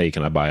and said, hey,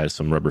 can I buy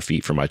some rubber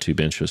feet for my 2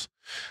 benches?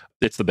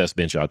 It's the best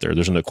bench out there.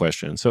 There's no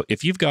question. So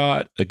if you've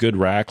got a good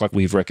rack like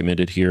we've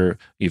recommended here,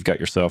 you've got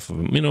yourself,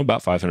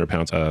 about 500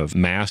 pounds of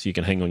mass you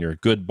can hang on your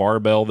good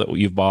barbell that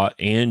you've bought,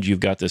 and you've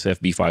got this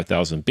FB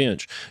 5000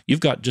 bench, you've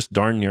got just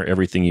darn near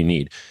everything you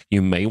need.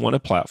 You may want a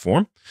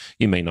platform.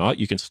 You may not.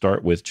 You can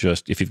start with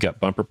just, if you've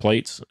got bumper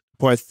plates,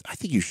 Boy, I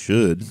think you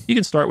should. you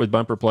can start with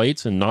bumper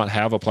plates and not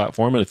have a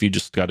platform. And if you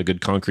just got a good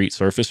concrete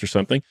surface or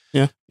something,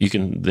 yeah, you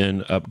can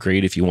then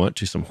upgrade if you want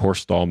to some horse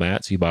stall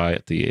mats you buy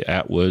at the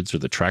Atwoods or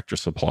the Tractor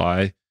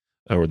Supply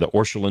or the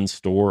Orchland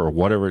store or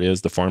whatever it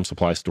is, the farm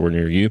supply store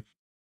near you.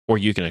 Or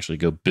you can actually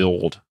go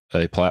build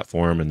a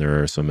platform, and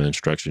there are some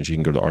instructions. You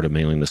can go to Art of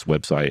Mailing This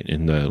website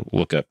and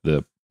look up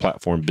the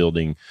platform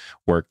building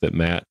work that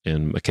Matt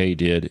and McKay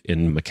did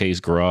in McKay's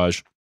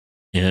garage.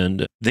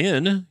 And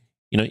then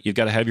you've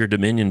got to have your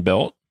Dominion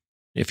belt.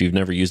 If you've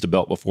never used a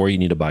belt before, you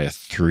need to buy a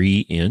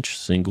 3-inch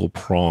single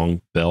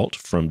prong belt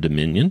from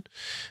Dominion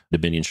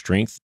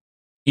Strength.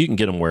 You can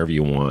get them wherever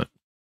you want,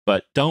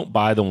 but don't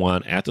buy the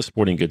one at the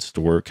sporting goods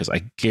store, because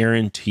I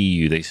guarantee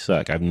you they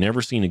suck. I've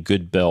never seen a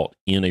good belt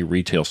in a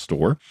retail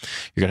store.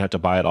 You're going to have to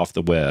buy it off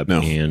the web.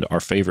 No. And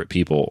our favorite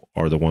people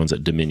are the ones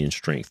at Dominion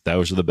Strength.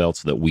 Those are the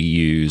belts that we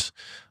use.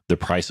 The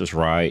price is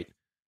right.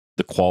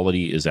 The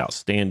quality is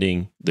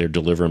outstanding. They're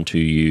delivering them to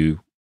you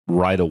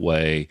right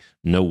away,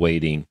 no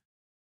waiting.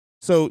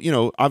 So,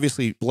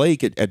 obviously,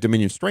 Blake at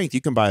Dominion Strength,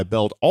 you can buy a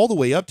belt all the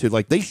way up to,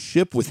 they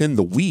ship within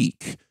the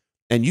week,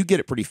 and you get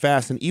it pretty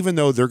fast. And even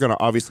though they're going to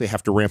obviously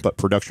have to ramp up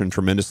production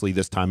tremendously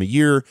this time of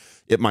year,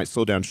 it might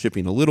slow down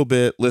shipping a little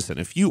bit. Listen,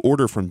 if you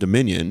order from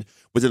Dominion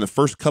within the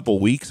first couple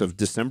weeks of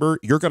December,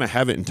 you're going to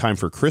have it in time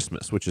for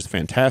Christmas, which is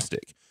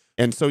fantastic.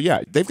 And so,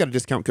 yeah, they've got a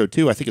discount code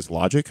too. I think it's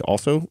Logic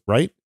also,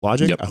 right?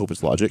 Logic? Yep. I hope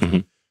it's Logic. Mm-hmm.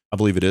 I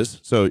believe it is.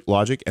 So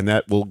Logic, and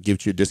that will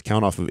give you a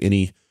discount off of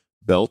any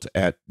belt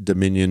at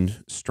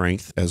Dominion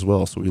Strength as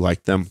well. So we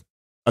like them.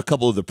 A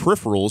couple of the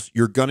peripherals,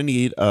 you're going to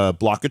need a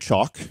block of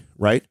chalk,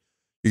 right?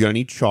 You're going to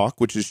need chalk,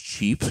 which is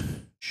cheap.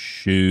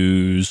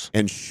 Shoes.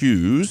 And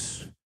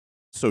shoes.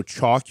 So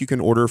chalk you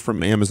can order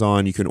from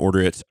Amazon. You can order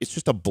it. It's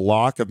just a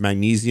block of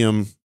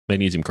magnesium.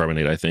 Magnesium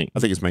carbonate, I think. I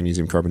think it's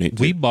magnesium carbonate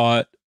too. We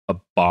bought a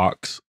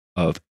box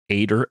of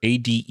Ader,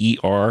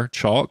 ADER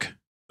chalk.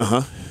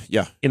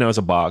 Yeah. It's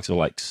a box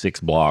of 6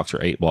 blocks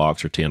or 8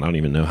 blocks or 10. I don't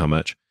even know how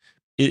much.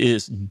 It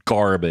is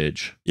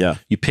garbage. Yeah.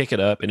 You pick it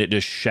up and it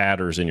just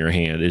shatters in your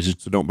hand.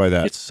 So don't buy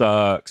that. It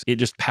sucks. It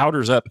just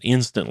powders up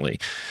instantly.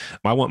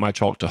 I want my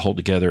chalk to hold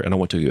together, and I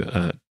want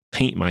to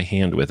paint my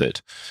hand with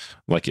it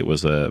like it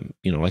was like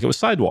it was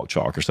sidewalk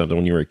chalk or something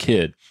when you were a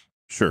kid.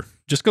 Sure.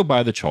 Just go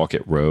buy the chalk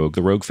at Rogue.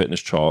 The Rogue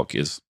Fitness chalk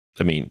is,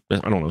 I don't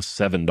know,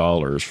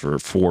 $7 for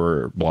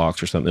 4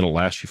 blocks or something. It'll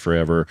last you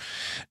forever,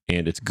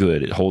 and it's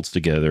good. It holds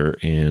together,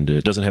 and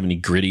it doesn't have any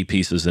gritty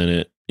pieces in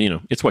it.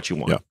 It's what you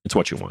want. Yeah. It's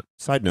what you want.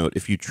 Side note,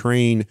 if you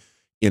train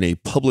in a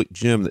public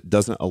gym that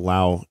doesn't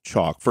allow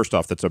chalk, first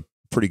off, that's a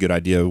pretty good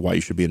idea why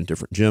you should be in a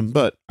different gym,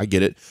 but I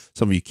get it.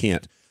 Some of you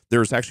can't.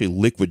 There's actually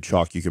liquid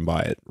chalk you can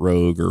buy at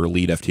Rogue or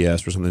Elite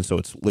FTS or something. So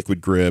it's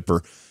liquid grip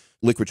or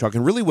liquid chalk.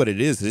 And really what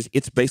it is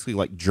it's basically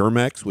like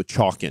Germex with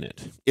chalk in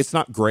it. It's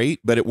not great,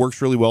 but it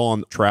works really well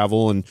on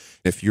travel. And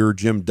if your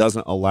gym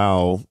doesn't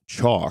allow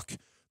chalk,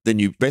 then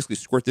you basically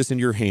squirt this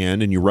into your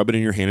hand and you rub it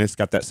in your hand. And it's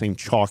got that same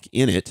chalk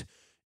in it.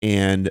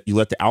 And you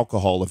let the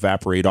alcohol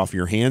evaporate off of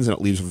your hands, and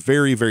it leaves a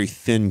very, very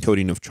thin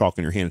coating of chalk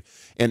in your hand.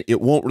 And it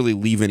won't really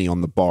leave any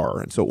on the bar,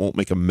 and so it won't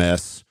make a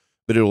mess,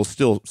 but it'll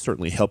still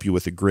certainly help you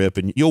with the grip.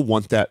 And you'll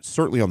want that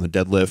certainly on the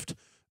deadlift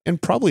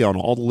and probably on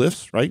all the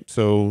lifts, right?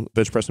 So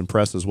bench press and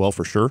press as well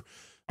for sure.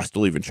 I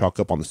still even chalk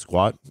up on the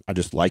squat. I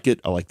just like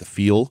it. I like the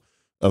feel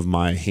of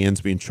my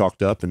hands being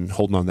chalked up and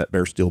holding on that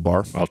bare steel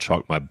bar. I'll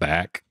chalk my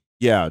back.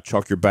 Yeah,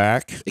 chalk your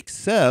back,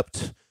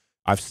 except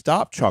I've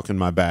stopped chalking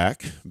my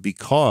back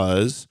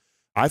because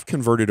I've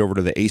converted over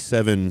to the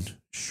A7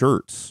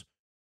 shirts.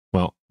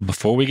 Well,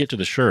 before we get to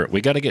the shirt,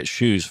 we got to get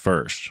shoes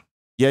first.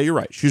 Yeah, you're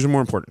right. Shoes are more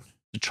important.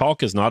 The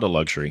chalk is not a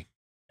luxury.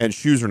 And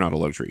shoes are not a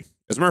luxury.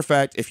 As a matter of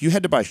fact, if you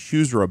had to buy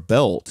shoes or a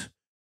belt,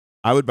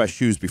 I would buy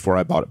shoes before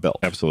I bought a belt.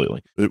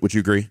 Absolutely. Would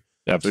you agree?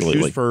 Absolutely.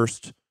 So shoes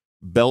first,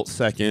 belt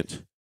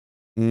second.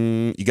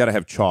 You got to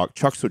have chalk.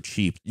 Chalk's so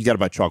cheap. You got to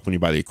buy chalk when you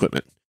buy the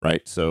equipment,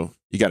 right? So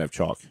you got to have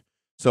chalk.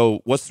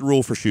 So what's the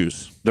rule for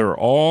shoes? There are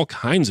all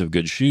kinds of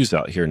good shoes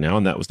out here now,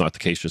 and that was not the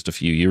case just a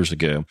few years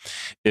ago.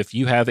 If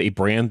you have a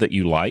brand that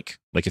you like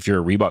if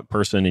you're a Reebok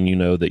person and you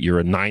know that you're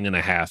a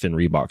 9.5 in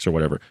Reeboks or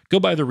whatever, go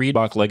buy the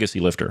Reebok Legacy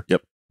Lifter.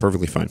 Yep.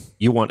 Perfectly fine.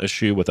 You want a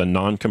shoe with a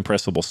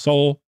non-compressible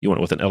sole, you want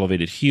it with an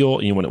elevated heel,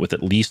 and you want it with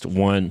at least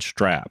one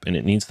strap. And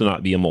it needs to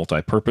not be a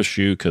multi-purpose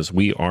shoe because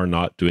we are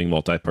not doing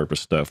multi-purpose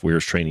stuff. We're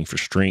training for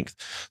strength.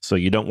 So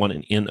you don't want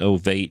an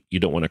Innovate, you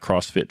don't want a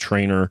CrossFit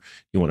trainer,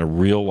 you want a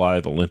real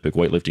live Olympic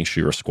weightlifting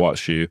shoe or squat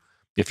shoe.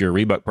 If you're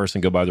a Reebok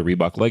person, go buy the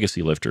Reebok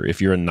Legacy Lifter. If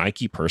you're a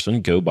Nike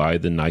person, go buy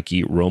the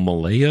Nike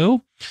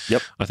Romaleo.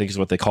 Yep. I think is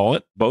what they call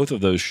it. Both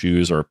of those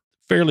shoes are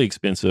fairly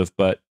expensive,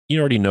 but you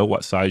already know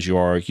what size you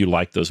are. You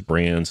like those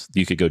brands.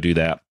 You could go do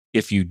that.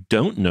 If you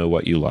don't know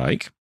what you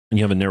like and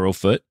you have a narrow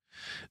foot,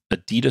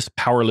 Adidas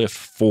Powerlift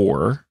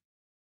 4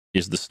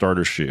 is the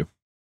starter shoe.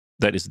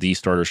 That is the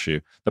starter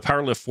shoe. The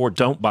Powerlift 4,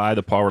 don't buy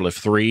the Powerlift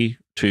 3,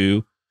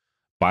 2.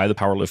 Buy the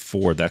Powerlift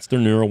 4. That's their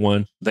newer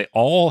one. They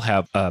all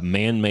have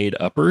man-made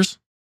uppers,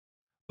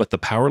 but the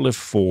Powerlift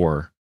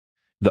 4,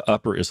 the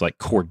upper is like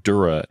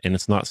Cordura, and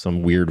it's not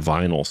some weird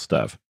vinyl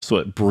stuff. So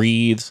it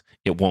breathes,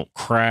 it won't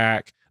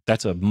crack.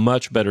 That's a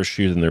much better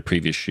shoe than their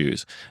previous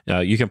shoes.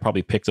 You can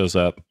probably pick those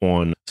up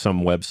on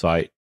some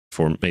website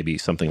for maybe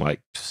something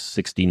like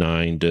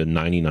 $69 to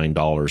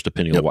 $99,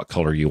 depending on what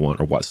color you want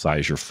or what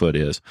size your foot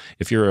is.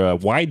 If you're a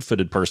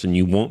wide-footed person,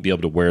 you won't be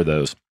able to wear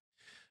those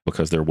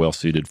because they're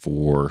well-suited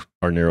for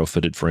our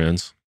narrow-footed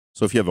friends.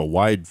 So if you have a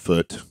wide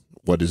foot,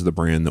 what is the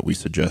brand that we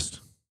suggest?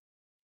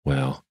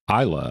 Well,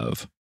 I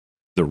love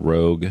the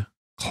Rogue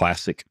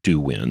Classic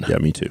Do-Win. Yeah,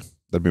 me too.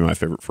 That'd be my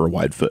favorite for a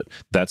wide foot.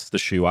 That's the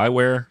shoe I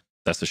wear.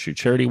 That's the shoe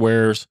Charity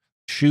wears.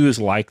 Shoes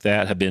like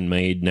that have been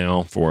made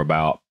now for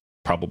about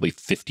probably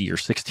 50 or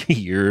 60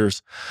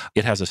 years.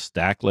 It has a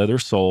stack leather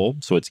sole,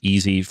 so it's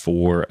easy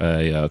for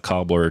a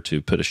cobbler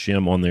to put a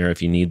shim on there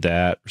if you need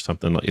that or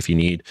something if you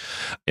need.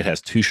 It has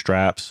 2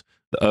 straps.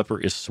 The upper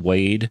is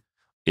suede.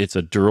 It's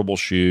a durable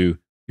shoe.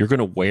 You're going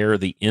to wear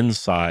the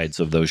insides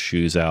of those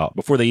shoes out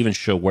before they even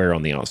show wear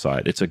on the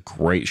outside. It's a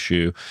great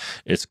shoe.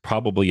 It's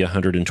probably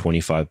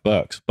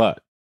 $125,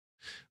 but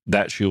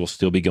that shoe will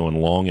still be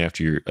going long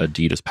after your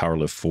Adidas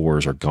Powerlift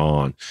 4s are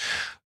gone.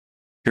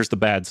 Here's the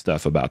bad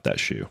stuff about that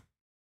shoe.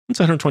 It's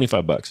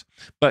 $125,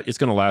 but it's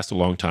going to last a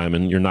long time,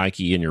 and your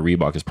Nike and your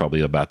Reebok is probably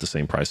about the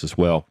same price as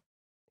well.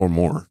 Or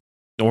more.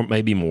 Or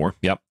maybe more,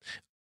 yep.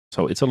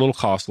 So it's a little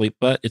costly,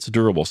 but it's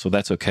durable, so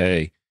that's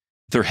okay.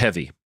 They're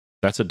heavy.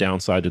 That's a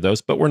downside to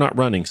those, but we're not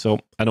running, so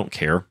I don't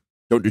care.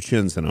 Don't do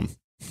chins in them.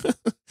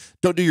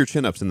 Don't do your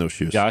chin-ups in those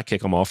shoes. Yeah, I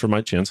kick them off for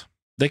my chins.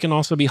 They can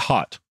also be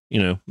hot.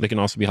 They can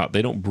also be hot.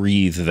 They don't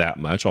breathe that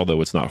much, although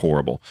it's not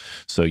horrible.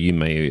 So you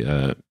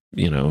may,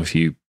 if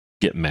you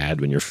get mad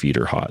when your feet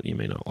are hot, you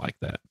may not like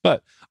that.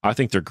 But I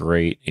think they're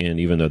great. And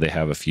even though they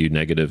have a few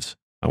negatives,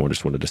 I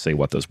just wanted to say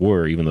what those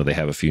were. Even though they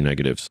have a few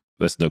negatives,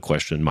 that's no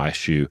question my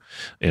shoe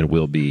and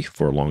will be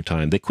for a long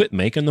time. They quit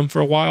making them for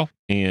a while,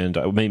 and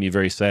it made me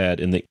very sad.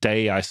 And the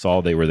day I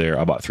saw they were there,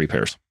 I bought 3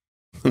 pairs.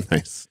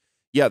 Nice.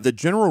 Yeah, the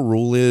general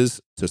rule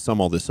is, to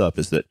sum all this up,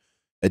 is that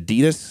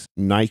Adidas,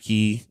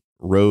 Nike,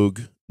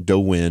 Rogue,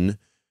 Do-Win,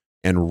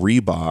 and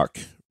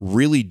Reebok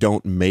really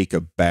don't make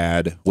a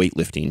bad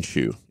weightlifting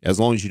shoe. As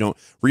long as you don't,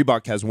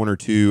 Reebok has 1 or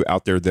 2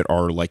 out there that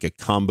are like a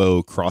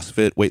combo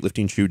CrossFit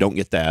weightlifting shoe. Don't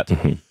get that.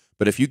 Mm-hmm.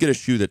 But if you get a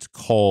shoe that's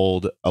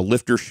called a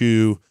lifter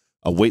shoe,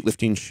 a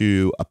weightlifting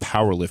shoe, a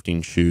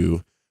powerlifting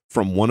shoe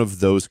from one of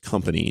those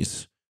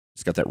companies,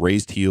 it's got that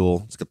raised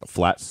heel, it's got the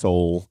flat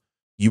sole,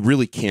 you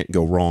really can't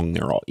go wrong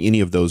there. Any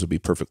of those would be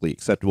perfectly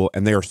acceptable.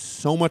 And they are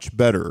so much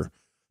better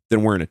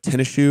than wearing a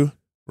tennis shoe,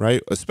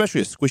 right?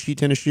 Especially a squishy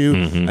tennis shoe,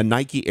 a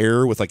Nike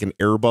Air with like an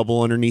air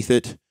bubble underneath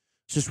it.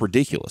 It's just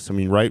ridiculous. I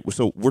mean, right?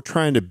 So we're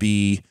trying to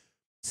be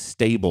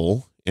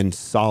stable and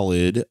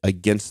solid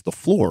against the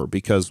floor,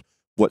 because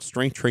what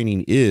strength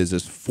training is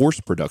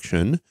force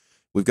production.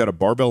 We've got a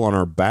barbell on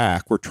our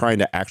back. We're trying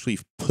to actually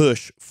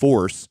push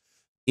force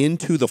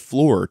into the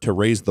floor to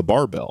raise the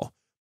barbell.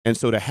 And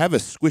so to have a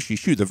squishy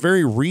shoe, the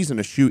very reason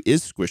a shoe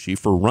is squishy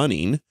for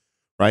running,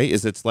 right,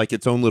 is it's like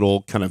its own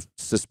little kind of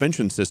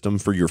suspension system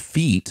for your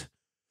feet,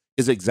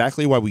 is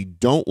exactly why we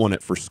don't want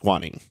it for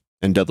squatting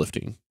and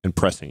deadlifting and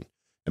pressing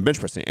and bench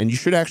pressing. And you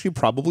should actually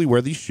probably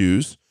wear these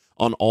shoes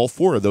on all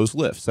 4 of those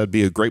lifts. That'd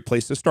be a great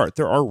place to start.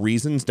 There are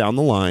reasons down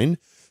the line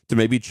to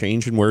maybe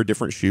change and wear a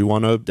different shoe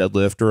on a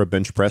deadlift or a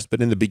bench press.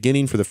 But in the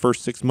beginning, for the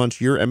first 6 months,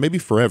 year, and maybe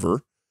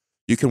forever,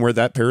 you can wear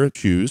that pair of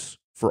shoes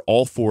for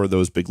all 4 of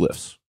those big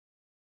lifts.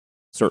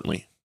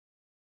 Certainly.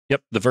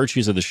 Yep. The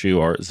virtues of the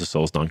shoe is the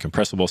sole's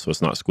non-compressible, so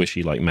it's not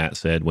squishy, like Matt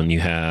said. When you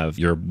have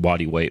your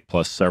body weight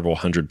plus several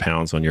hundred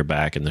pounds on your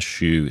back and the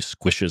shoe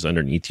squishes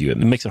underneath you, it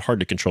makes it hard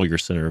to control your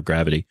center of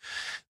gravity.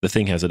 The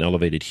thing has an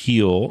elevated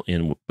heel,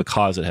 and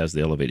because it has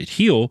the elevated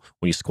heel,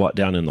 when you squat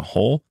down in the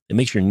hole, it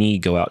makes your knee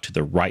go out to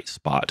the right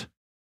spot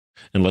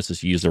and lets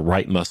us use the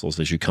right muscles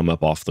as you come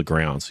up off the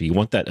ground. So you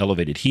want that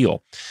elevated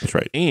heel. That's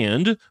right.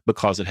 And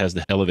because it has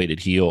the elevated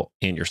heel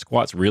and your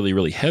squat's really,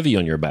 really heavy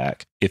on your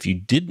back, if you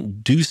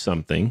didn't do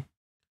something,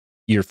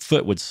 your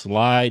foot would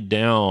slide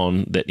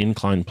down that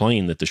inclined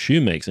plane that the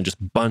shoe makes and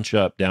just bunch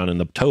up down in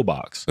the toe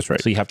box. That's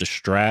right. So you have to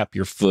strap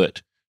your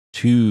foot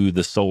to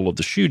the sole of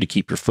the shoe to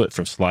keep your foot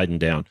from sliding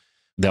down.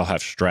 they'll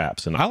have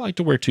straps. And I like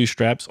to wear 2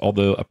 straps,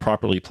 although a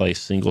properly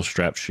placed single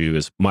strap shoe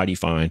is mighty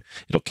fine.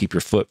 It'll keep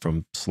your foot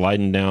from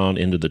sliding down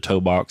into the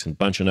toe box and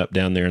bunching up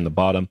down there in the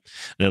bottom.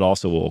 And it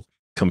also will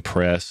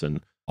compress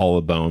and all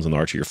the bones and the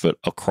arch of your foot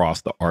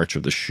across the arch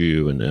of the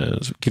shoe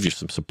and give you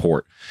some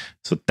support.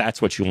 So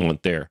that's what you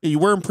want there. You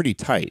wear them pretty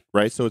tight,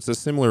 right? So it's a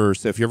similar,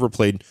 so if you ever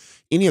played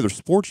any other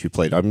sports you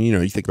played, I mean,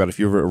 you think about if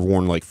you've ever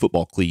worn like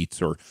football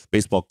cleats or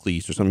baseball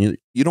cleats or something,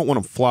 you don't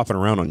want them flopping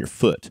around on your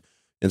foot.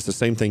 And it's the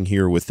same thing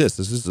here with this.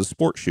 This is a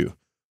sport shoe.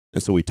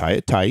 And so we tie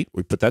it tight.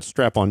 We put that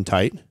strap on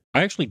tight.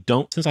 I actually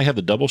don't, since I have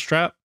the double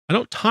strap, I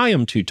don't tie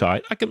them too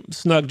tight. I can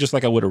snug just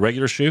like I would a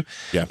regular shoe.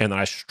 Yeah. And then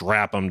I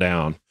strap them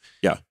down.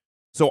 Yeah.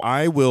 So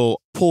I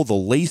will pull the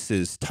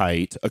laces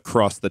tight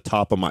across the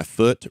top of my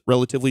foot,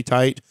 relatively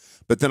tight,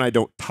 but then I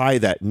don't tie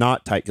that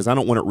knot tight because I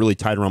don't want it really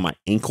tight around my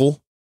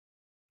ankle.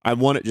 I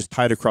want it just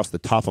tight across the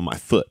top of my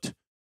foot.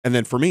 And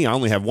then for me, I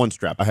only have one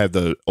strap. I have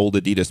the old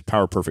Adidas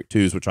Power Perfect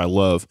 2s, which I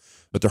love,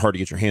 but they're hard to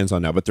get your hands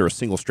on now, but they're a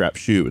single strap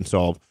shoe. And so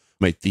I'll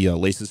make the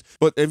laces.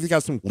 But if you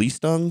got some lie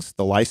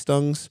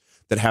stungs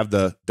that have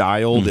the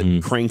dial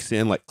that cranks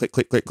in, like click,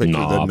 click, click, click,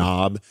 the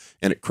knob,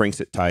 and it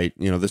cranks it tight.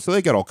 So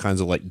they got all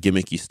kinds of like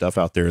gimmicky stuff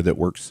out there that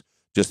works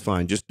just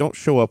fine. Just don't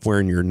show up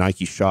wearing your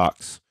Nike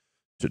Shocks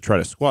to try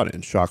to squat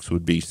in. Shocks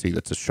would be,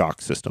 that's a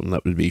shock system.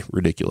 That would be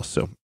ridiculous.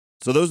 So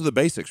those are the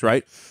basics,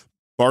 right?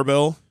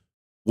 Barbell,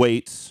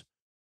 weights,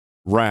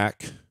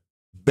 rack,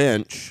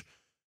 bench,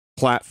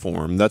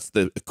 platform. That's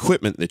the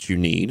equipment that you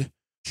need.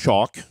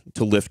 Chalk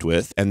to lift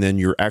with. And then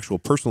your actual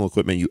personal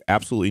equipment, you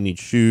absolutely need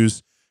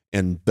shoes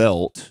and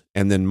belt.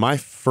 And then my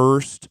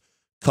first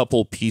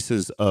couple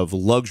pieces of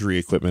luxury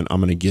equipment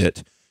I'm going to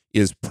get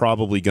is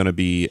probably going to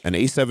be an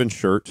A7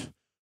 shirt,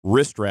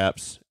 wrist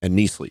wraps, and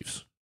knee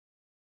sleeves.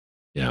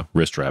 Yeah,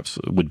 wrist wraps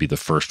would be the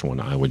first one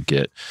I would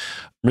get.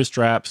 Wrist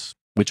wraps,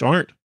 which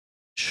aren't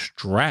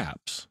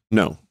straps.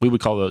 No. We would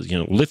call those,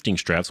 lifting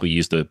straps we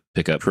use to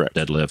pick up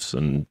deadlifts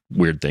and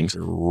weird things.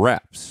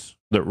 Wraps.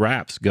 The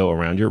wraps go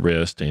around your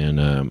wrist,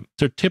 and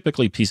they're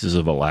typically pieces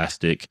of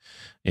elastic,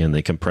 and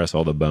they compress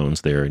all the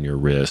bones there in your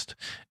wrist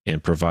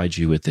and provide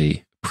you with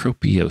a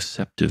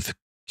proprioceptive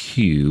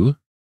cue.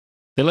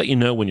 They let you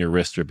know when your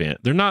wrists are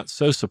bent. They're not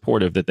so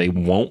supportive that they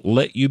won't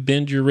let you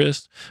bend your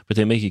wrist, but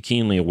they make you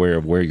keenly aware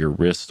of where your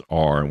wrists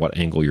are and what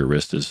angle your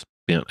wrist is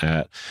bent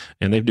at.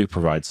 And they do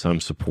provide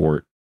some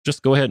support.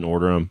 Just go ahead and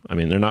order them. I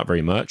mean, they're not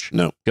very much.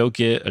 No. Go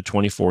get a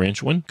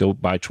 24-inch one. Go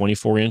buy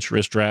 24-inch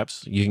wrist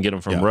wraps. You can get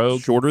them from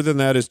Rogue. Shorter than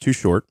that is too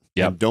short.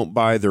 Yeah. Don't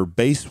buy their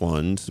base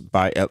ones.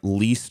 Buy at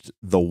least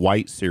the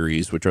white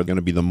series, which are going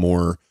to be the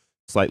more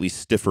slightly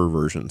stiffer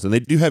versions. And they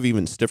do have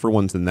even stiffer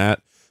ones than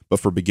that. But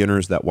for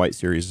beginners, that white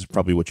series is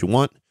probably what you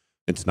want.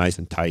 It's nice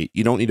and tight.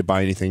 You don't need to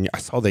buy anything. I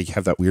saw they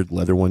have that weird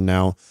leather one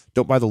now.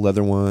 Don't buy the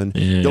leather one.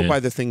 Yeah. Don't buy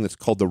the thing that's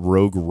called the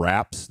Rogue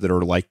wraps that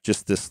are like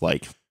just this,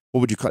 like,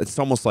 what would you call it? It's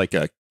almost like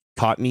a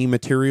cottony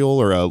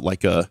material or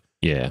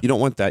yeah. You don't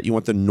want that. You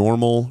want the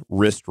normal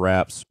wrist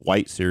wraps,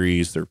 white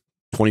series. They're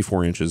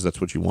 24 inches. That's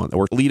what you want.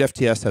 Or Elite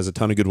FTS has a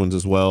ton of good ones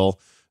as well.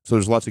 So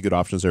there's lots of good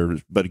options there.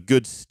 But a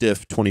good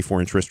stiff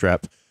 24-inch wrist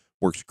wrap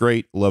works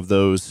great. Love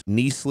those.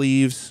 Knee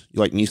sleeves. You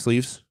like knee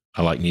sleeves?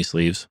 I like knee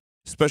sleeves.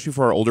 Especially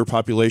for our older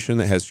population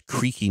that has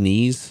creaky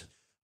knees.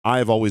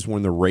 I've always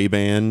worn the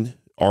Ray-Ban,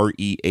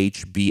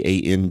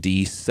 REHBAND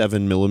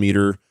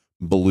 7mm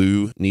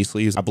blue knee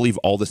sleeves. I believe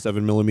all the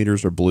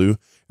 7mm are blue.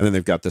 And then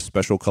they've got the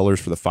special colors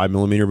for the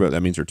 5mm, but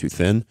that means they're too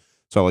thin.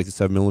 So I like the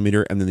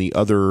 7mm. And then the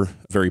other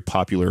very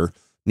popular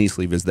knee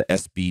sleeve is the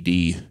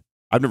SBD.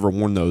 I've never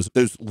worn those.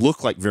 Those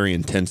look like very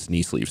intense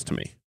knee sleeves to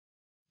me.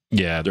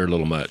 Yeah, they're a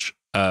little much.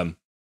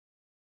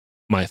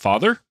 My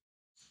father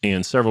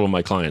and several of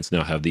my clients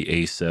now have the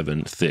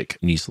A7 thick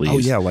knee sleeves. Oh,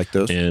 yeah, I like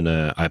those. And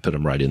I put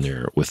them right in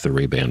there with the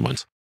Ray-Ban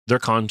ones. They're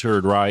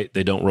contoured right.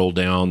 They don't roll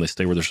down. They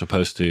stay where they're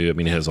supposed to. I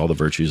mean, it has all the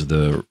virtues of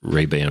the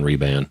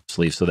Ray-Ban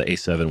sleeves. So the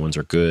A7 ones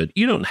are good.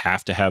 You don't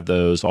have to have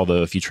those,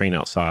 although if you train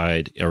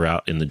outside or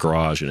out in the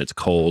garage and it's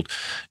cold,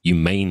 you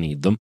may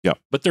need them. Yeah.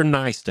 But they're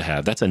nice to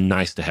have. That's a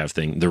nice to have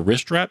thing. The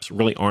wrist wraps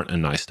really aren't a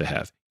nice to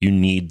have. You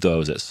need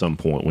those at some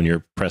point. When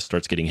your press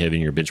starts getting heavy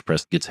and your bench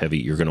press gets heavy,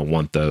 you're going to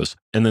want those.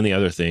 And then the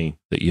other thing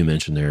that you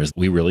mentioned there is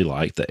we really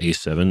like the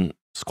A7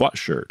 squat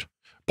shirt,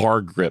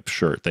 bar grip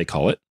shirt, they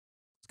call it.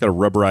 Got a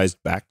rubberized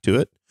back to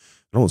it.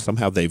 I don't know,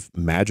 somehow they've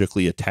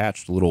magically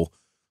attached little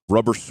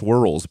rubber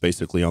swirls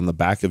basically on the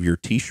back of your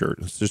t-shirt.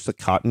 It's just a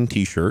cotton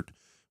t-shirt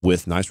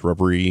with nice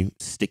rubbery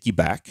sticky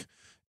back,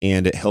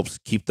 and it helps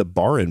keep the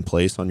bar in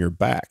place on your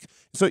back.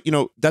 So,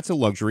 that's a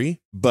luxury,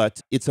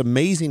 but it's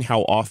amazing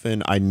how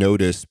often I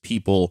notice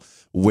people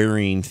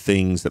wearing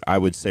things that I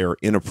would say are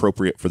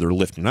inappropriate for their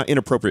lifting. Not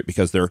inappropriate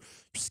because they're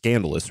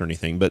scandalous or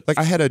anything, but like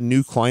I had a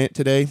new client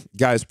today,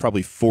 guy's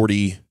probably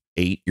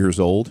 48 years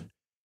old.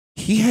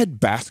 He had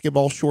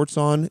basketball shorts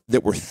on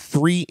that were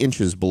 3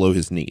 inches below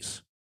his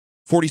knees.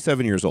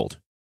 47 years old.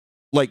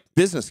 Like,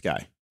 business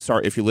guy.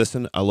 Sorry, if you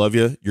listen, I love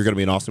you. You're going to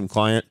be an awesome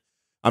client.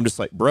 I'm just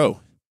like,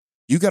 bro,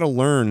 you got to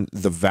learn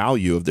the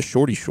value of the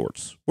shorty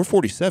shorts. We're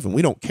 47.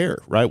 We don't care,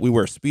 right? We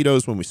wear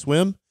Speedos when we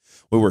swim.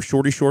 We wear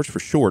shorty shorts for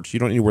shorts. You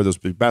don't need to wear those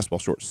big basketball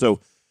shorts. So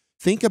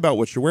think about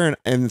what you're wearing.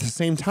 And at the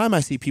same time, I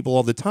see people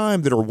all the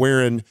time that are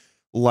wearing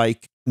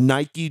like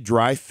Nike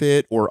Dry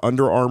Fit or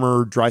Under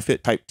Armour Dry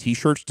Fit type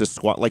t-shirts to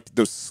squat, like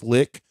those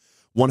slick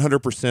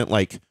 100%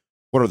 like,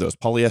 what are those?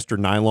 Polyester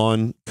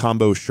nylon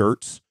combo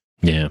shirts.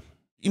 Yeah.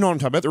 You know what I'm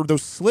talking about? They're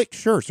those slick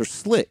shirts. They're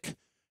slick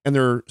and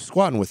they're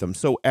squatting with them.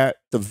 So at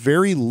the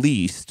very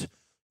least,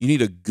 you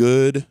need a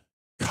good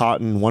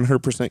cotton,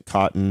 100%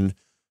 cotton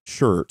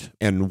shirt.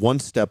 And one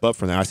step up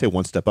from that, I say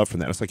one step up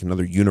from that, it's like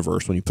another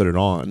universe when you put it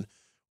on,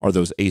 are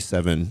those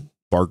A7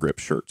 bar grip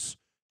shirts.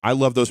 I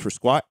love those for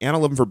squat and I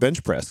love them for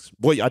bench press.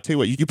 Boy, I tell you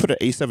what, you put an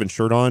A7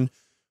 shirt on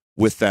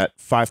with that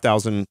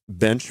 5,000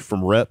 bench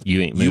from rep,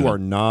 you are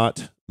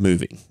not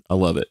moving. I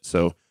love it.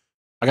 So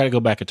I got to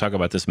go back and talk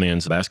about this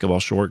man's basketball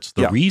shorts.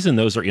 The reason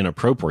those are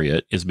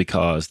inappropriate is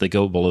because they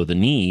go below the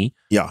knee.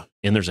 Yeah.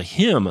 And there's a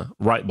hem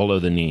right below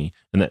the knee.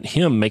 And that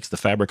hem makes the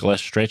fabric less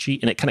stretchy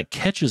and it kind of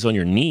catches on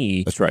your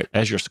knee. That's right.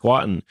 As you're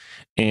squatting.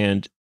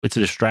 And it's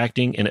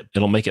distracting and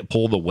it'll make it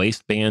pull the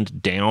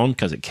waistband down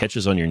because it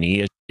catches on your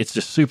knee. It's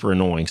just super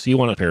annoying. So you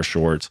want a pair of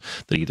shorts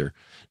that either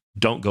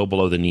don't go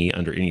below the knee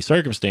under any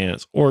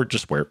circumstance or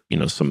just wear,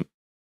 some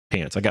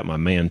pants. I got my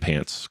man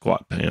pants,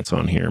 squat pants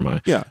on here,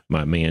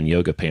 my man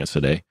yoga pants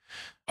today.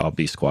 I'll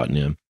be squatting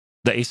in.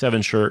 The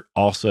A7 shirt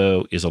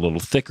also is a little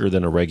thicker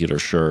than a regular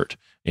shirt.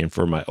 And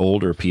for my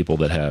older people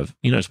that have,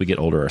 as we get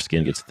older, our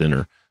skin gets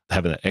thinner,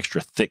 having that extra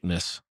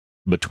thickness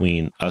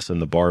between us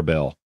and the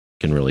barbell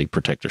can really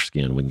protect their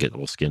skin. We can get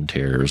little skin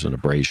tears and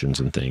abrasions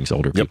and things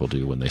older people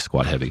do when they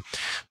squat heavy.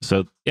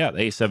 So yeah, the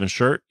A7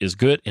 shirt is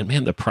good. And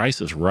man, the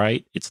price is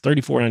right. It's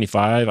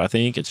 $34.95. I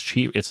think it's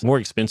cheap. It's more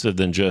expensive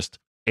than just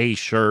a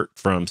shirt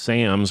from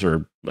Sam's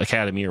or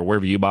Academy or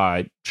wherever you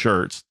buy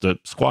shirts to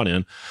squat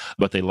in,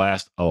 but they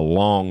last a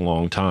long,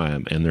 long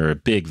time and they're a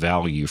big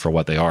value for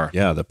what they are.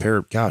 Yeah,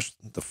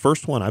 the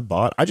first one I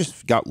bought, I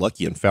just got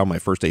lucky and found my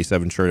first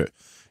A7 shirt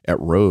at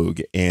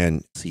Rogue.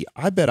 And see,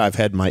 I bet I've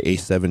had my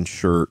A7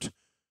 shirt,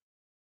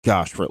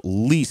 for at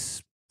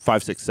least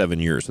 5, 6, 7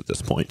 years at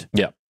this point.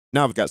 Yeah.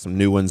 Now I've got some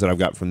new ones that I've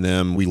got from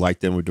them. We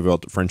like them. We've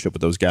developed a friendship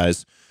with those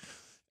guys.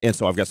 And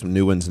so I've got some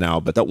new ones now,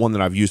 but that one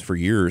that I've used for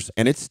years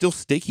and it's still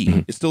sticky. Mm-hmm.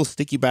 It's still a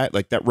sticky back.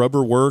 Like that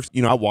rubber works.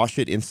 I wash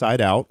it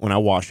inside out when I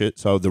wash it.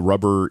 So the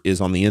rubber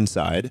is on the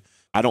inside.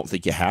 I don't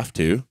think you have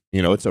to,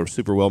 it's a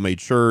super well-made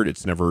shirt.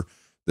 It's never,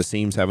 the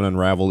seams haven't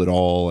unraveled at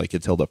all. Like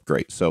it's held up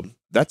great. So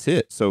that's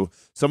it. So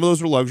some of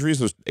those are luxuries.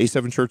 Those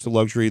A7 shirts are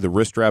luxury. The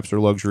wrist straps are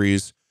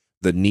luxuries.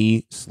 The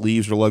knee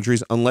sleeves are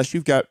luxuries. Unless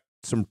you've got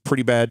some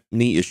pretty bad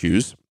knee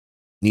issues,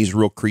 knees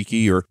real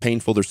creaky or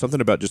painful. There's something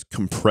about just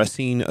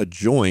compressing a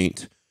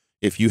joint.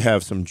 If you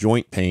have some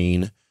joint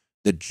pain,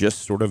 that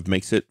just sort of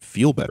makes it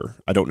feel better.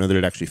 I don't know that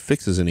it actually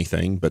fixes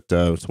anything, but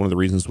it's one of the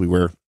reasons we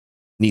wear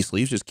knee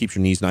sleeves. Just keeps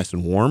your knees nice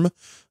and warm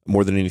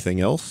more than anything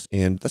else.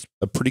 And that's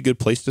a pretty good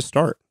place to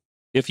start.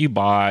 If you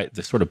buy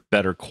the sort of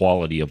better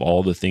quality of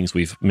all the things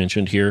we've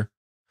mentioned here,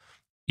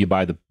 you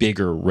buy the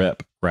bigger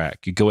rep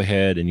rack. You go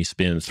ahead and you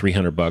spend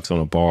 $300 on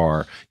a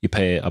bar. You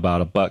pay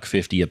about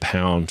 $1.50 a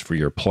pound for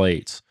your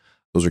plates.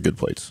 Those are good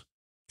plates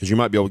because you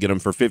might be able to get them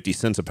for 50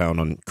 cents a pound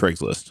on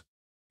Craigslist.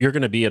 You're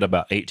going to be at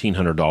about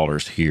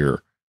 $1,800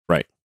 here.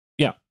 Right.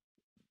 Yeah.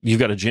 You've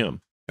got a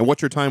gym. And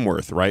what's your time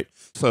worth, right?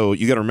 So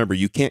you got to remember,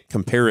 you can't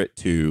compare it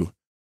to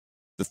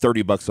the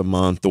 $30 a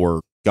month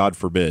or, God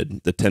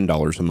forbid, the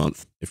 $10 a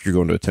month. If you're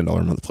going to a $10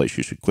 a month place,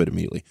 you should quit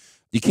immediately.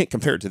 You can't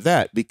compare it to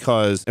that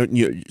because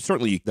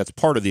certainly that's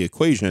part of the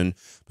equation.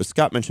 But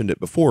Scott mentioned it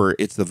before.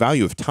 It's the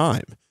value of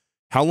time.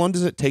 How long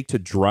does it take to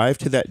drive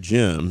to that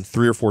gym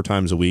 3 or 4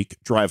 times a week,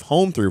 drive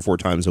home 3 or 4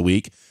 times a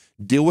week,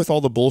 deal with all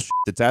the bullshit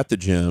that's at the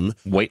gym.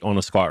 Wait on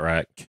a squat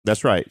rack.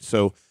 That's right.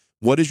 So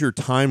what is your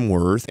time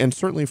worth? And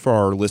certainly for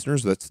our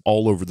listeners, that's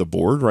all over the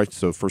board, right?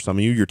 So for some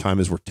of you, your time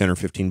is worth 10 or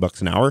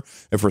 $15 an hour.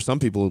 And for some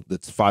people,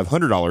 it's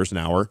 $500 an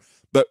hour.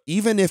 But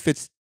even if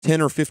it's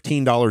 $10 or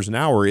 $15 an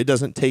hour, it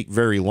doesn't take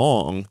very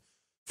long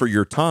for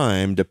your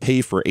time to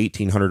pay for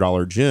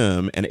 $1,800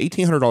 gym. And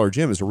 $1,800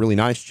 gym is a really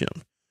nice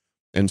gym.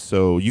 And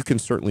so you can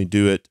certainly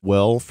do it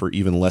well for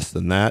even less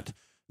than that,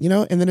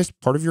 and then it's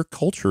part of your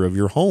culture of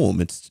your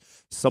home. It's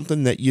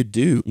something that you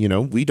do.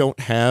 We don't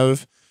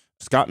have,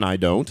 Scott and I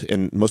don't,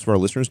 and most of our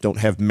listeners don't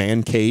have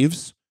man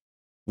caves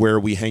where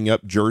we hang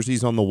up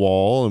jerseys on the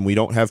wall, and we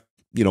don't have,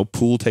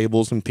 pool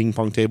tables and ping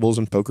pong tables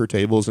and poker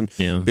tables and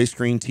big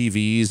screen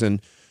TVs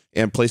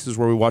and places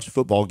where we watch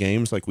football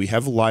games. Like we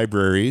have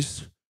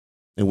libraries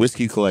and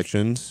whiskey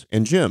collections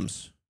and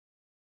gyms.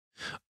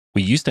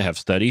 We used to have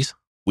studies.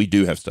 We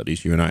do have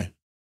studies, you and I.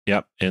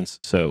 Yep. And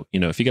so,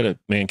 if you got a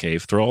man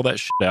cave, throw all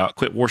that shit out,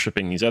 quit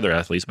worshiping these other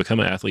athletes,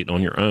 become an athlete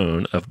on your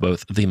own of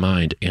both the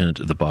mind and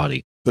the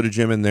body. Put a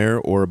gym in there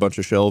or a bunch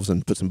of shelves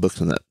and put some books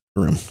in that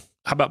room.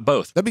 How about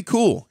both? That'd be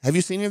cool. Have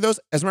you seen any of those?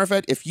 As a matter of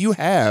fact, if you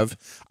have,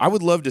 I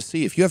would love to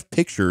see if you have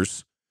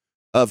pictures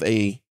of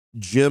a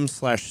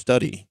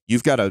gym/study.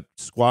 You've got a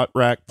squat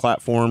rack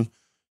platform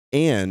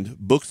and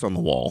books on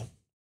the wall.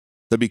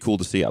 That'd be cool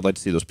to see. I'd like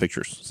to see those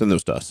pictures. Send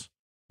those to us.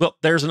 Well,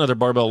 there's another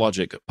Barbell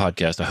Logic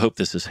podcast. I hope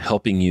this is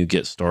helping you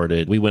get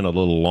started. We went a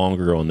little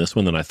longer on this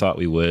one than I thought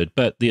we would,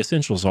 but the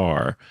essentials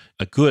are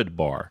a good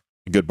bar.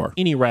 A good bar.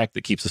 Any rack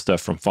that keeps the stuff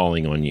from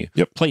falling on you.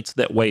 Yep. Plates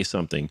that weigh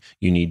something.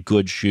 You need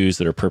good shoes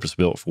that are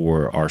purpose-built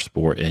for our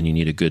sport, and you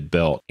need a good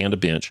belt and a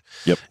bench.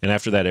 Yep. And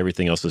after that,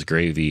 everything else is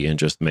gravy and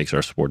just makes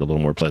our sport a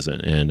little more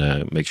pleasant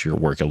and makes your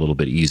work a little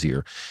bit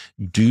easier.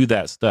 Do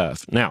that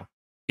stuff. Now,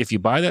 if you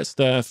buy that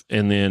stuff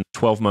and then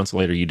 12 months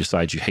later you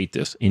decide you hate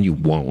this, and you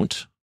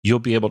won't, you'll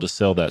be able to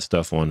sell that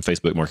stuff on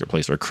Facebook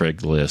Marketplace or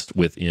Craigslist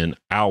within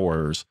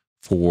hours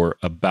for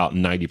about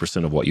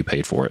 90% of what you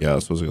paid for it. Yeah,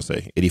 that's what I was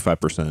going to say.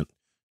 85%.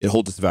 It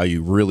holds its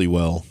value really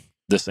well.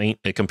 This ain't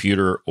a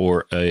computer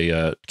or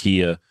a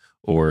Kia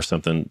or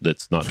something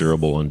that's not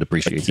durable and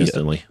depreciates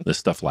instantly. This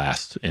stuff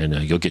lasts, and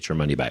you'll get your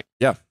money back.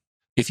 Yeah.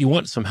 If you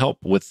want some help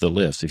with the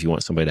lifts, if you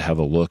want somebody to have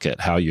a look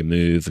at how you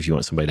move, if you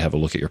want somebody to have a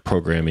look at your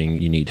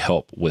programming, you need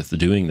help with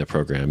doing the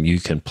program,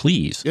 you can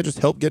please. Yeah, just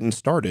help getting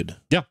started.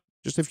 Yeah.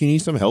 Just if you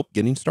need some help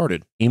getting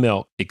started.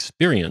 Email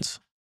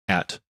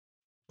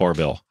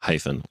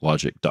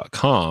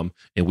experience@barbell-logic.com,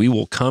 and we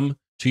will come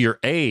to your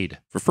aid.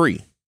 For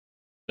free.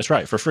 That's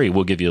right, for free.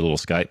 We'll give you a little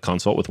Skype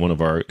consult with one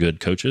of our good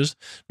coaches.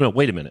 No,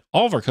 wait a minute.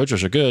 All of our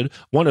coaches are good.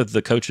 One of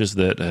the coaches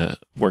that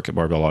work at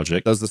Barbell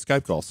Logic does the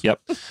Skype calls. Yep.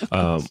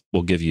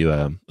 We'll give you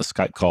a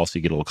Skype call so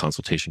you get a little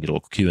consultation, get a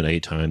little Q&A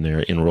time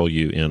there, enroll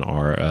you in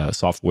our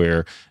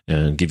software,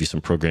 and give you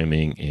some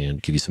programming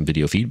and give you some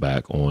video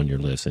feedback on your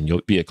lifts. And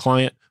you'll be a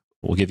client.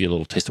 We'll give you a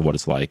little taste of what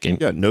it's like.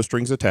 And yeah, no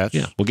strings attached.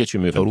 Yeah, we'll get you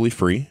moving. Totally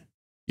free.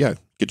 Yeah,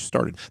 get you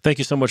started. Thank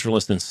you so much for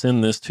listening.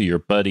 Send this to your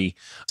buddy.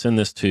 Send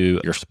this to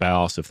your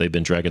spouse if they've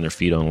been dragging their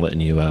feet on letting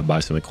you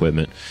buy some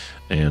equipment,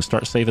 and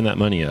start saving that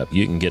money up.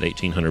 You can get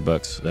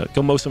 $1,800.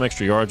 Go mow some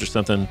extra yards or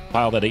something.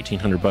 Pile that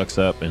 $1,800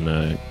 up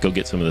and go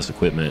get some of this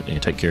equipment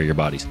and take care of your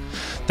bodies.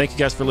 Thank you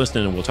guys for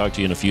listening, and we'll talk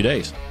to you in a few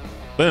days.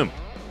 Boom.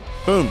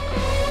 Boom.